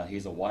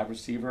 He's a wide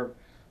receiver,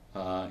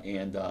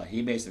 and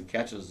he made some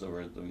catches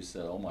where we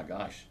said, "Oh my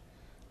gosh."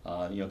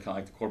 Kind of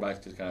like the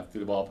quarterback just kind of threw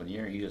the ball up in the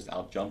air, and he just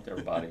out-jumped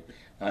everybody.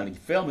 And the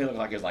film, he looked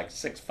like he was like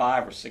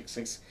 6'5" or 6'6",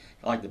 kind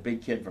of like the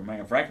big kid from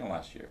Marion Franklin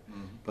last year.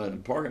 Mm-hmm. But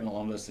in Portland,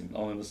 only listed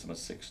him as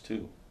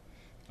 6'2".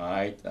 All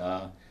right,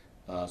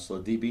 so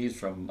the DBs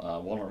from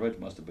Walnut Ridge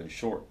must have been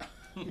short.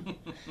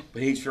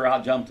 But he sure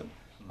out-jumped him.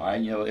 All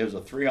right, it was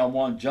a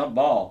 3-on-1 jump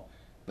ball,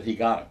 but he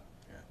got him.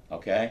 Yeah.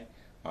 Okay?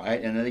 All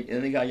right, and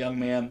then they got a young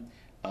man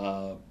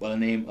by the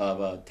name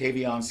of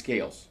Tavion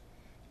Scales,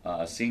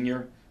 a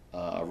senior,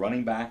 a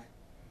running back.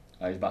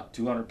 He's about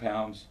 200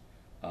 pounds,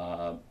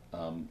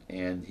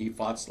 and he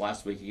fought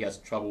last week. He has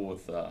trouble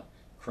with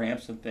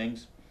cramps and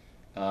things,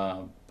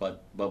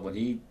 but when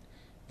he,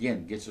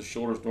 again, gets his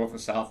shoulders north and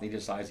south and he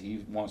decides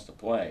he wants to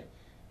play,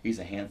 he's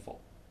a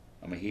handful.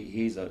 I mean,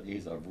 he's a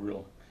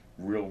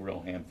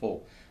real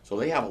handful. So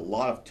they have a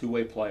lot of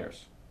two-way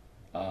players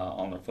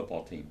on their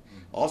football team.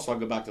 Mm-hmm. Also, I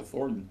go back to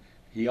Thornton.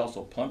 He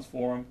also punts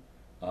for him,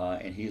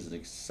 and he's an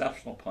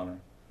exceptional punter.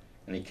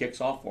 And he kicks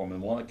off for him.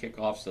 And one of the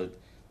kickoffs that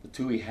the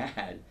two he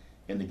had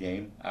in the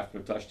game after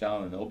a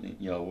touchdown and opening,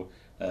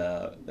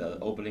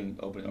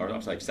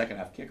 second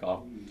half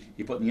kickoff,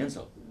 he put in the end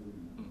zone.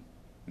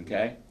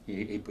 Okay,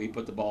 he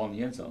put the ball in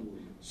the end zone.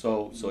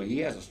 So he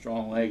has a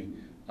strong leg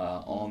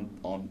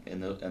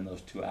in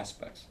those two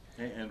aspects.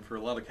 And for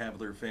a lot of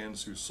Cavalier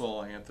fans who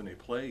saw Anthony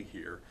play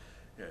here,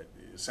 it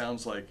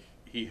sounds like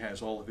he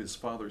has all of his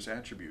father's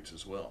attributes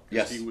as well.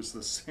 Yes, he was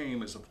the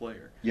same as a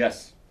player.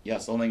 Yes. The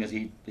only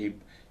thing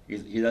is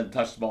he doesn't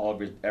touch the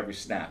ball every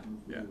snap.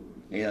 Yeah.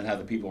 He doesn't have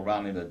the people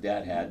around him that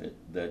Dad had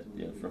that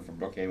from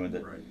Brookhaven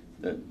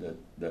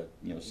that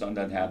son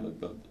doesn't have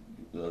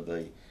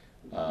the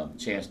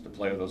chance to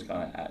play with those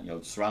kind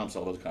of surround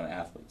himself with those kind of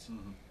athletes.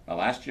 Mm-hmm. Now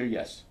last year,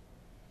 yes.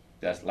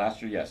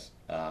 Last year, yes.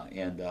 But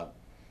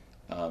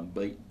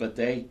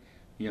they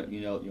they're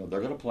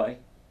going to play,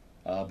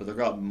 but they're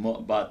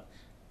going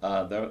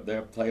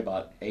they'll play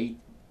about eight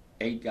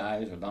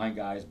guys or 9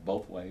 guys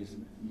both ways.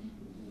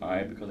 All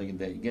right, because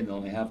they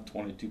only have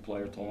 22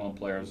 players, 21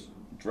 players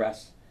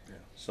dress, yeah.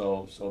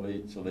 So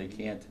they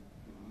can't,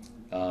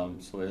 so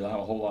they don't have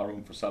a whole lot of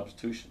room for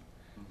substitution.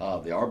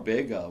 They are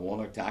big.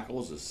 One of their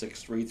tackles is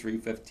 6'3",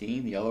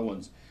 315. The other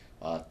one's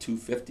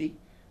 250.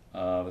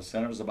 The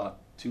center's about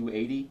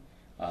 280.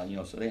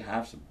 So they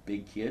have some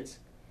big kids.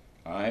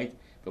 All right,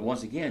 but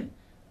once again,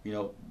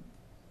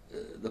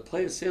 the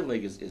play of Sid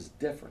League is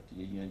different.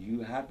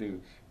 You have to.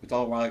 We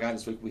talked about the guy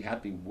this week. We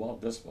have to be well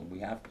disciplined.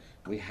 We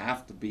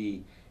have to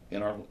be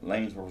in our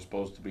lanes where we're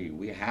supposed to be.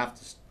 We have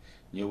to,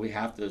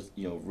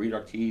 read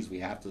our keys. We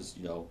have to,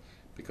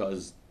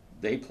 because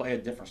they play a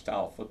different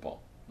style of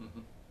football.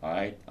 Mm-hmm. All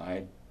right.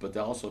 But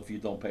also, if you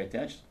don't pay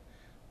attention,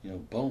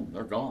 boom,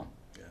 they're gone.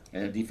 Yeah.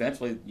 And then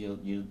defensively,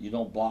 you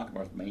don't block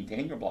or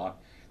maintain your block.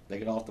 They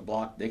get off the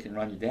block, they can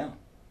run you down.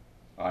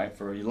 All right.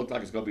 You look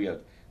like it's going to be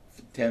a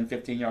 10,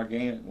 15-yard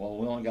game. Well,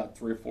 we only got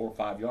 3 or 4 or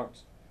 5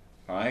 yards.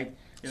 All right.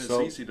 And it's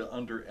easy to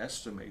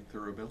underestimate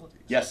their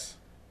abilities. Yes.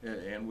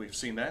 And we've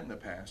seen that in the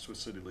past with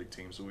City League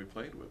teams that we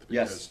played with, because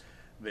yes.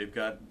 they've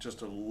got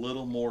just a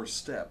little more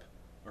step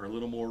or a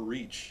little more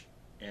reach,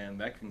 and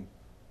that can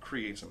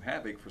create some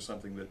havoc for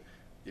something that,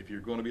 if you're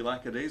going to be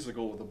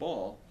lackadaisical with the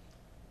ball,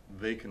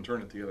 they can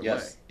turn it the other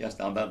way. Yes.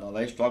 Now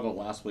they struggled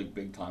last week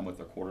big time with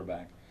their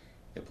quarterback.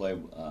 They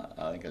played,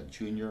 I think, a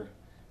junior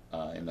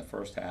in the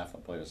first half.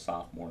 and played a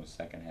sophomore in the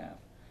second half.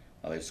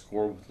 They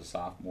scored with the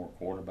sophomore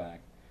quarterback,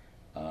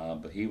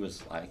 but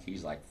he's like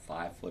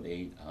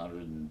 5'8",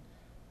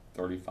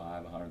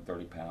 135,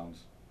 130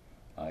 pounds.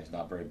 He's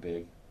not very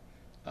big,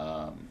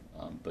 but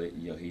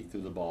he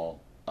threw the ball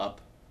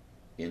up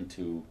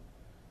into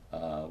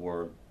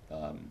where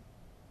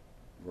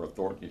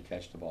Thornton could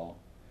catch the ball.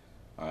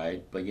 All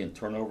right, but again,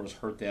 turnovers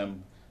hurt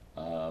them.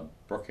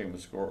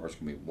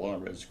 Brookhaven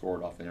Walnut Ridge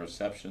scored off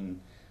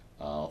interception,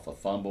 off a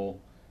fumble.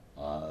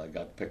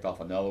 Got picked off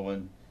another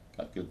one.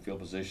 Got good field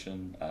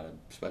position out of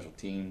special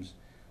teams.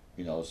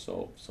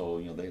 So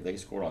they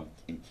scored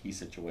in key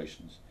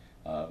situations.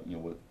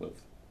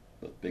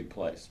 With big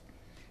plays.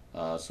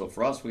 So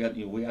for us, we have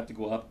to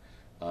go up.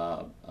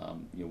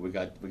 We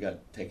got to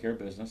take care of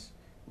business.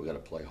 We got to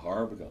play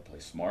hard. We got to play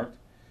smart.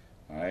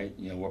 All right.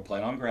 We're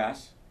playing on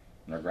grass.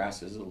 and their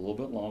grass is a little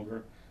bit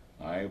longer,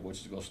 all right,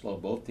 which is going to slow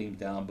both teams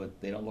down,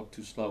 but they don't look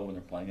too slow when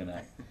they're playing in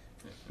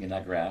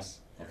that grass,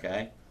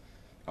 okay?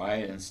 All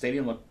right, and the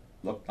stadium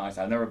looked nice.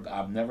 I've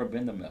never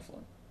been to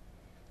Mifflin,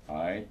 all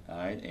right,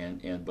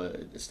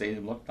 but the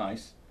stadium looked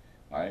nice,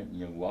 all right,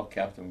 well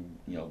kept and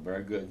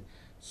very good.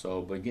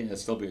 So, but again, it'll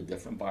still be a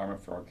different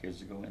environment for our kids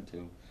to go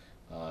into.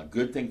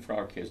 Good thing for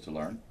our kids to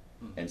learn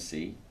and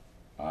see,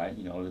 all right,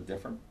 the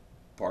different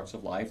parts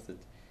of life that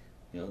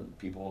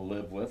people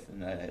live with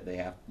and that they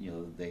have,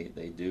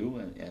 they do,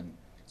 and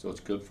so it's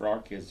good for our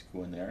kids to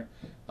go in there.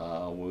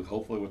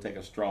 Hopefully we'll take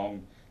a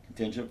strong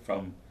contingent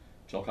from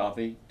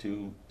Chillicothe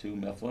to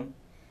Mifflin,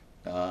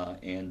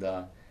 and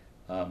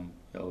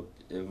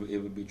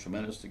it would be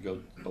tremendous to go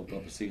open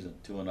up a season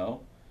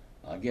 2-0.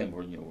 Again,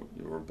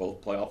 we're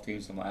both playoff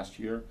teams from last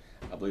year.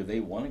 I believe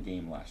they won a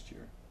game last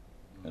year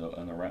in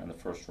the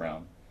first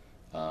round.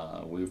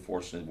 We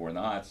fortunately were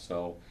not,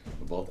 so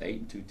we're both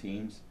 8-2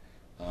 teams.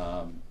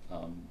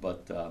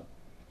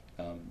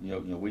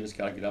 We just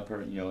got to get up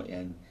here,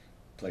 and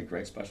play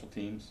great special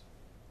teams,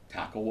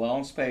 tackle well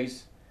in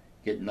space,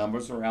 get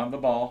numbers around the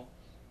ball.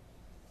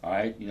 All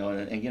right,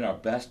 and again, our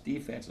best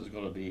defense is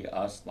going to be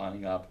us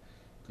lining up,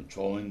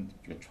 controlling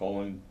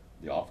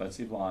the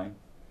offensive line.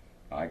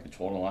 All right,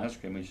 controlling the line of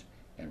scrimmage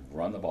and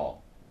run the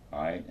ball.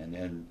 All right, and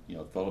then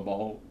throw the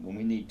ball when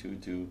we need to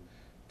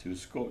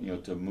score,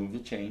 to move the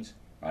chains.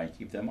 All right,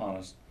 keep them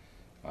honest.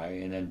 All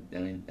right, and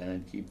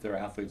then keep their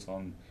athletes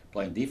on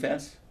playing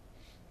defense.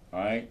 All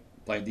right,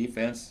 playing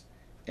defense,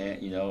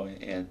 and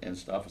and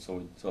stuff.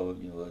 So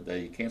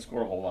they can't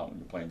score a whole lot when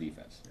you're playing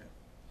defense. Yeah.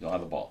 You don't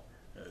have the ball.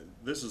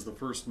 This is the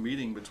first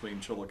meeting between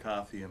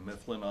Chillicothe and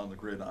Mifflin on the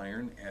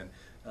gridiron, and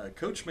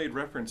Coach made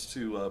reference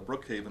to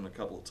Brookhaven a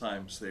couple of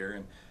times there,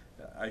 and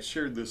I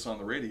shared this on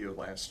the radio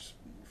last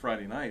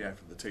Friday night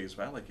after the Tays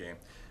Valley game.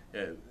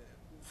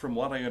 From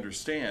what I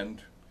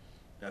understand,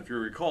 if you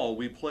recall,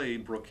 we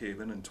played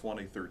Brookhaven in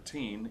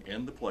 2013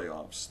 in the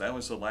playoffs. That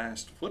was the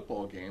last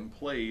football game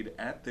played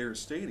at their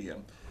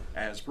stadium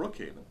as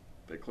Brookhaven.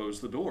 They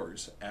closed the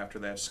doors after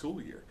that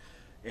school year.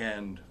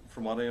 And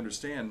from what I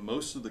understand,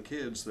 most of the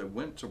kids that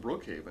went to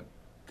Brookhaven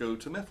go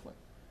to Mifflin.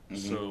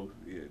 Mm-hmm. So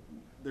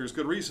there's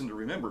good reason to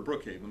remember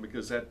Brookhaven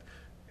because that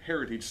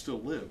heritage still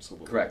lives a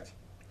little bit. Correct.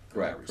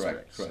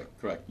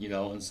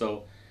 And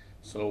so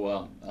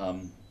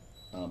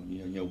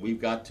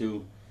we've got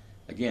to,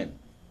 again,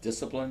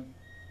 discipline,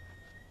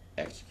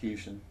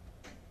 execution,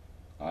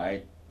 all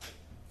right,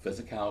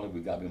 physicality.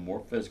 We've got to be more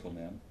physical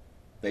than them.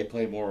 They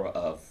play more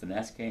of a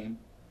finesse game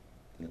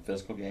than a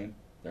physical game.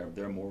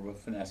 They're more of a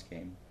finesse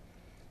game,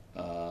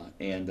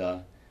 and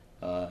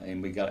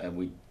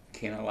we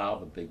can't allow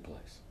the big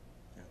plays.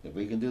 Yeah. If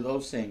we can do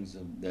those things,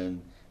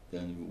 then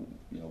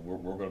we're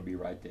going to be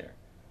right there.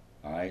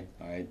 All right,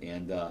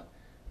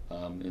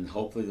 and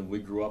hopefully that we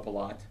grew up a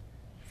lot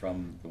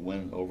from the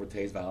win over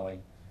Tays Valley.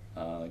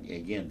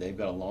 Again, they've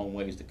got a long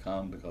ways to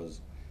come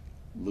because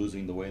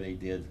losing the way they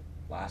did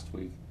last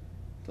week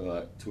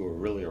to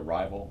a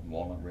rival,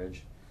 Walnut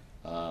Ridge,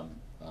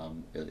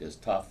 is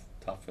tough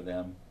for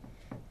them.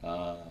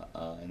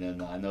 And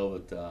then I know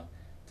that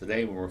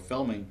today when we're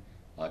filming,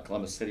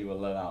 Columbus City was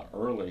let out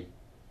early,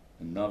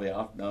 and none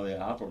of the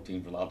outdoor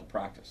teams were allowed to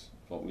practice.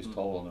 That's what we was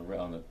told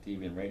on the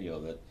TV and radio,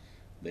 that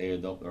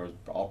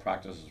all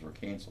practices were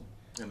canceled.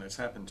 And it's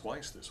happened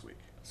twice this week.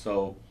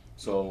 So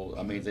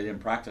I mean, they didn't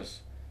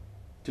practice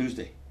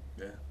Tuesday.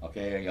 Yeah.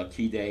 Okay,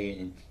 key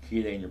day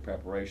in your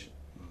preparation.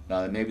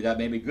 Now that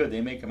may be good.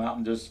 They may come out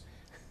and just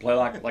play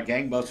like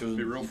gangbusters.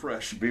 Be real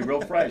fresh. Be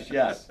real fresh.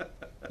 Yes.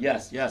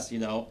 Yes.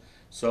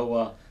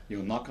 So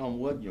knock on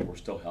wood. We're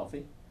still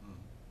healthy.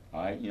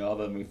 All right.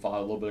 Other than we fought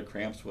a little bit of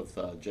cramps with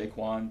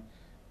Jaquan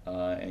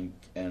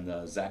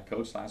and Zach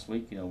Coates last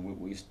week.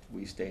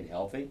 We stayed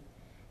healthy.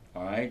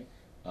 All right.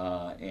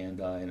 And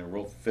in a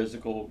real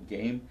physical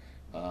game,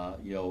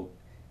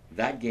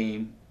 that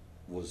game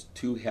was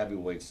two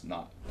heavyweights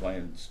not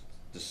playing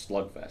just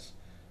slugfest.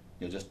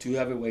 Just two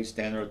heavyweights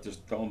standing there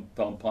just throwing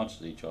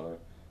punches at each other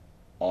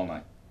all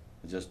night.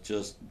 Just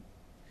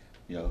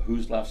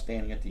who's left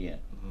standing at the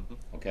end.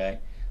 Mm-hmm. Okay.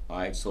 All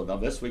right. So now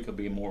this week will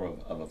be more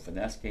of a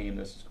finesse game.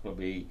 This is going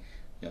to be,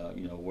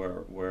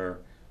 where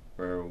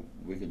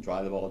we can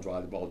drive the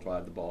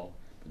ball,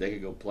 but they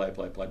could go play,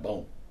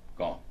 boom,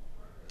 gone.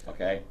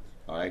 Okay.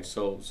 All right.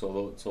 So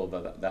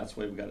that's the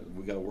way we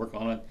got to work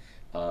on it.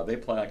 They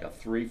play like a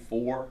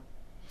 3-4.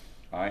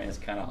 All right, and it's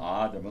kind of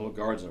odd. Their middle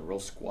guard's in a real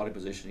squatty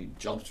position. He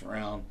jumps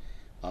around.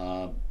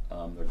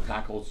 Their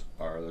tackles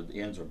the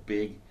ends are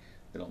big.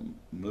 They don't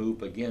move.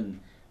 But again,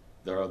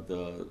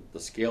 the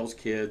Scales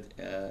kid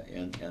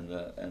and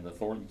the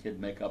Thornton kid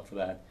make up for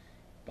that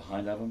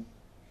behind of them.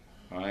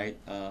 All right,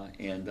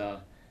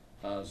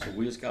 so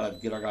we just gotta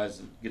get our guys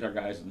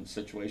in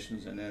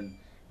situations, and then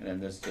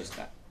this just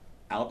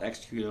out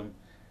execute them,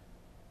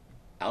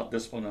 out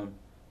discipline them,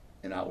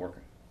 and outwork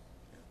them.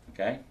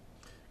 Okay.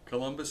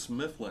 Columbus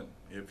Mifflin.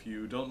 If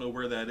you don't know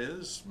where that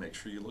is, make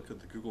sure you look at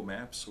the Google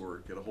Maps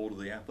or get a hold of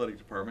the athletic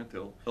department.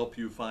 They'll help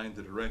you find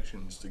the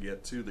directions to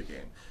get to the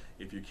game.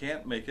 If you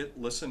can't make it,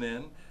 listen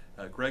in.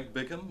 Greg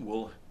Bickham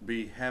will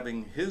be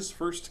having his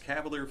first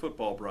Cavalier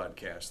football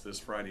broadcast this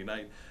Friday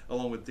night,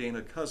 along with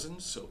Dana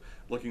Cousins. So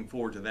looking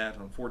forward to that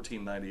on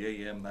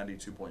 1490 AM,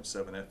 92.7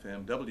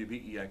 FM,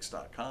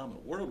 WBEX.com,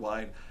 and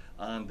worldwide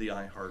on the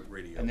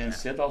iHeartRadio And then app.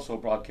 Sid also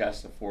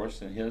broadcasted for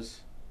us in his...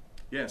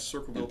 Yes,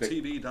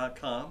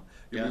 CircleVilleTV.com.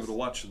 You'll be able to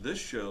watch this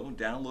show,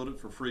 download it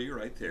for free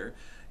right there.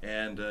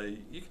 And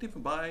you can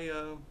even buy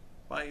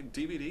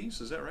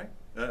DVDs, is that right?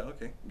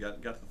 Okay,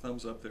 got the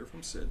thumbs up there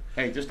from Sid.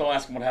 Hey, just don't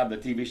ask him what happened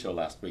at the TV show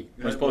last week.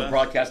 We're supposed to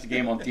broadcast the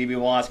game on TV.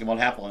 We'll ask him what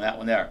happened on that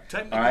one there.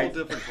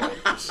 Technical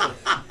difficulties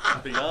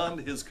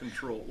beyond his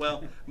control.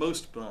 Well,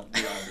 most beyond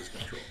his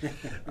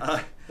control.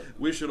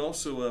 We should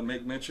also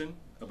make mention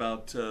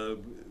about,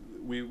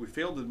 we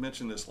failed to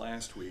mention this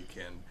last week,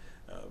 and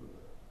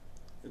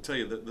I tell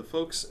you, the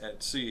folks at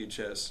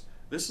CHS,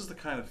 this is the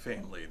kind of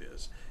family it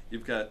is.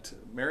 You've got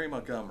Mary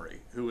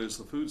Montgomery, who is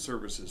the Food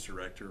Services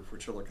Director for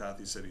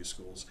Chillicothe City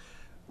Schools,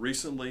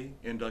 recently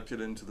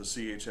inducted into the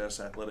CHS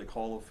Athletic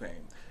Hall of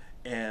Fame.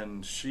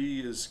 And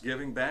she is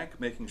giving back,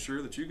 making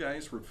sure that you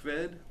guys were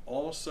fed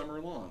all summer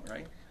long,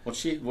 right? Well,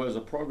 she was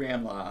a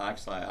program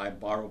actually I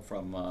borrowed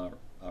from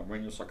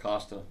Reno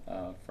Sarcosta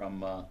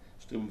from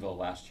Steubenville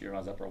last year. I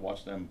was up there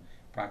watching them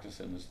practice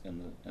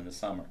in the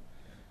summer.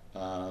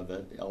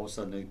 That all of a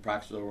sudden they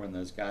practiced over and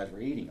those guys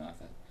were eating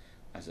off it.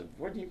 I said,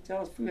 "What do you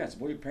tell us food?" I said,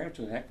 "Well, your parents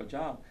do a heck of a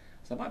job."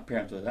 I said, "My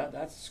parents do that.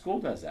 That's school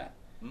does that."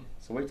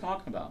 So what are you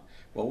talking about?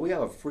 Well, we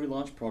have a free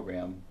lunch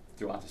program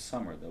throughout the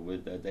summer.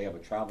 They have a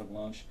traveling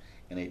lunch,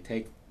 and they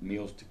take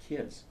meals to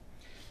kids,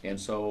 and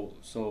so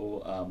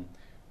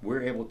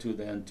we're able to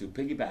then to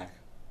piggyback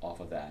off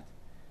of that.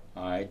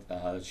 All right,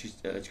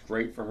 it's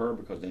great for her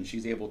because then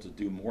she's able to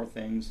do more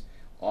things,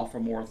 offer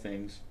more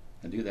things,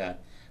 and do that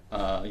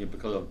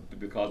because of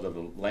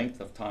the length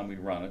of time we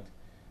run it.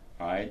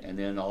 All right, and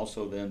then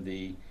also then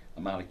the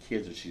amount of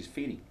kids that she's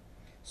feeding.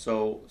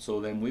 So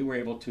then we were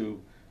able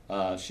to.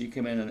 She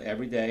came in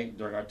every day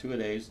during our 2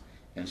 days,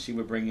 and she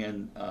would bring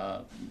in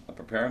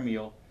prepare a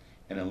meal,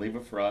 and then leave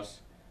it for us,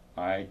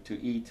 all right,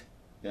 to eat.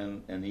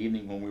 Then in the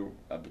evening when we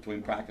were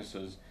between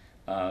practices.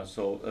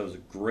 So it was a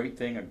great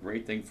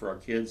thing for our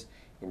kids.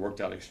 It worked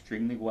out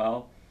extremely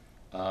well.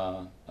 The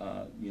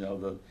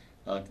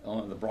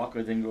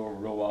broccoli didn't go over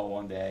real well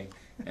one day,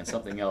 and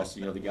something else.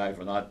 The guys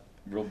were not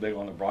real big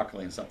on the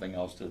broccoli, and something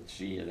else that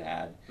she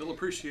had. They'll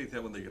appreciate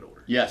that when they get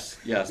older. Yes.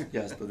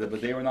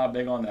 But they were not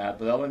big on that.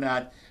 But other than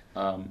that,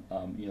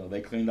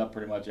 they cleaned up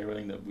pretty much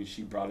everything that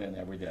she brought in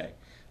every day.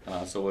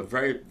 So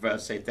we're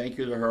say thank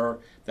you to her.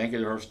 Thank you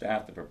to her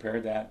staff that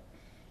prepared that.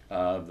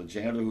 The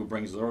janitor who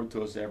brings it over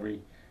to us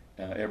every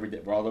day,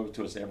 brought it over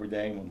to us every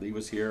day when Lee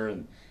was here,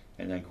 and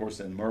then of course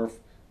Murph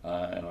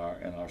and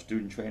our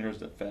student trainers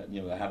that that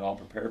had it all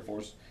prepared for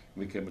us.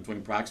 We came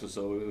between practices,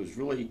 so it was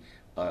really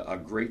a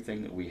great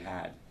thing that we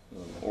had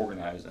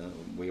organized and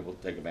we were able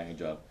to take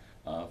advantage of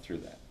through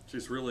that.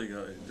 She's really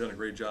done a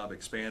great job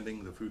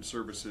expanding the food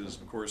services.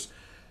 Of course,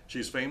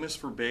 she's famous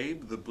for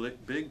Babe, the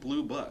big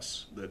blue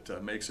bus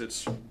that makes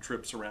its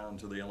trips around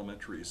to the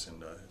elementaries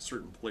and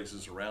certain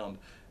places around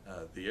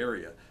the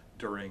area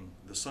during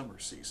the summer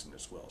season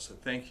as well. So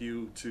thank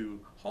you to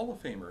Hall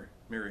of Famer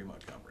Mary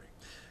Montgomery.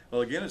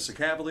 Well, again, it's the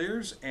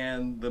Cavaliers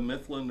and the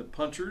Mifflin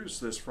Punchers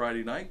this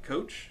Friday night.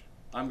 Coach,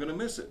 I'm going to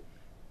miss it,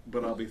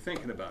 but I'll be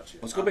thinking about you.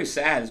 Well, it's going to be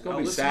sad. It's going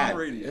to be sad.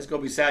 It's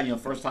going to be sad.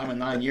 First time in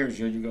 9 years,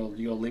 you're going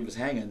to leave us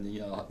hanging.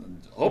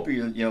 Hope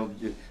it's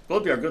supposed to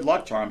be our good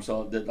luck charm.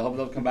 So I hope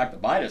they'll come back to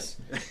bite us.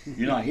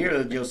 You're not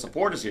here to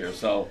support us here.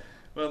 So.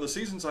 Well, the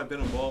seasons I've been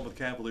involved with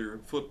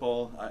Cavalier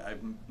football,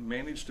 I've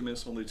managed to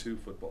miss only 2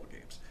 football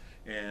games,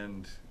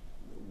 and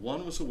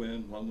one was a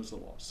win, one was a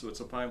loss. So it's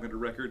a 500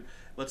 record.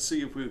 Let's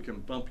see if we can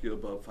bump you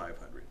above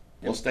 500.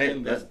 We'll stay.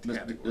 Let's do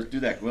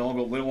that. We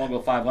don't want to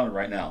go 500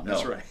 right now. No.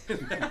 That's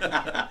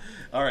right.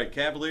 All right,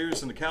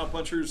 Cavaliers and the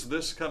Cowpunchers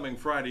this coming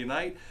Friday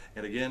night.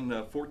 And again,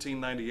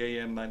 1490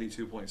 AM,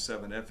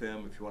 92.7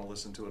 FM if you want to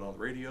listen to it on the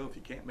radio, if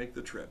you can't make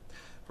the trip.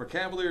 For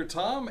Cavalier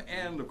Tom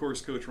and, of course,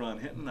 Coach Ron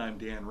Hinton, I'm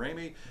Dan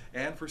Ramey.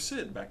 And for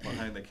Sid back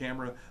behind the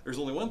camera, there's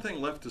only one thing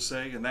left to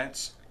say, and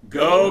that's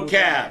Go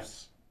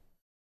Cavs!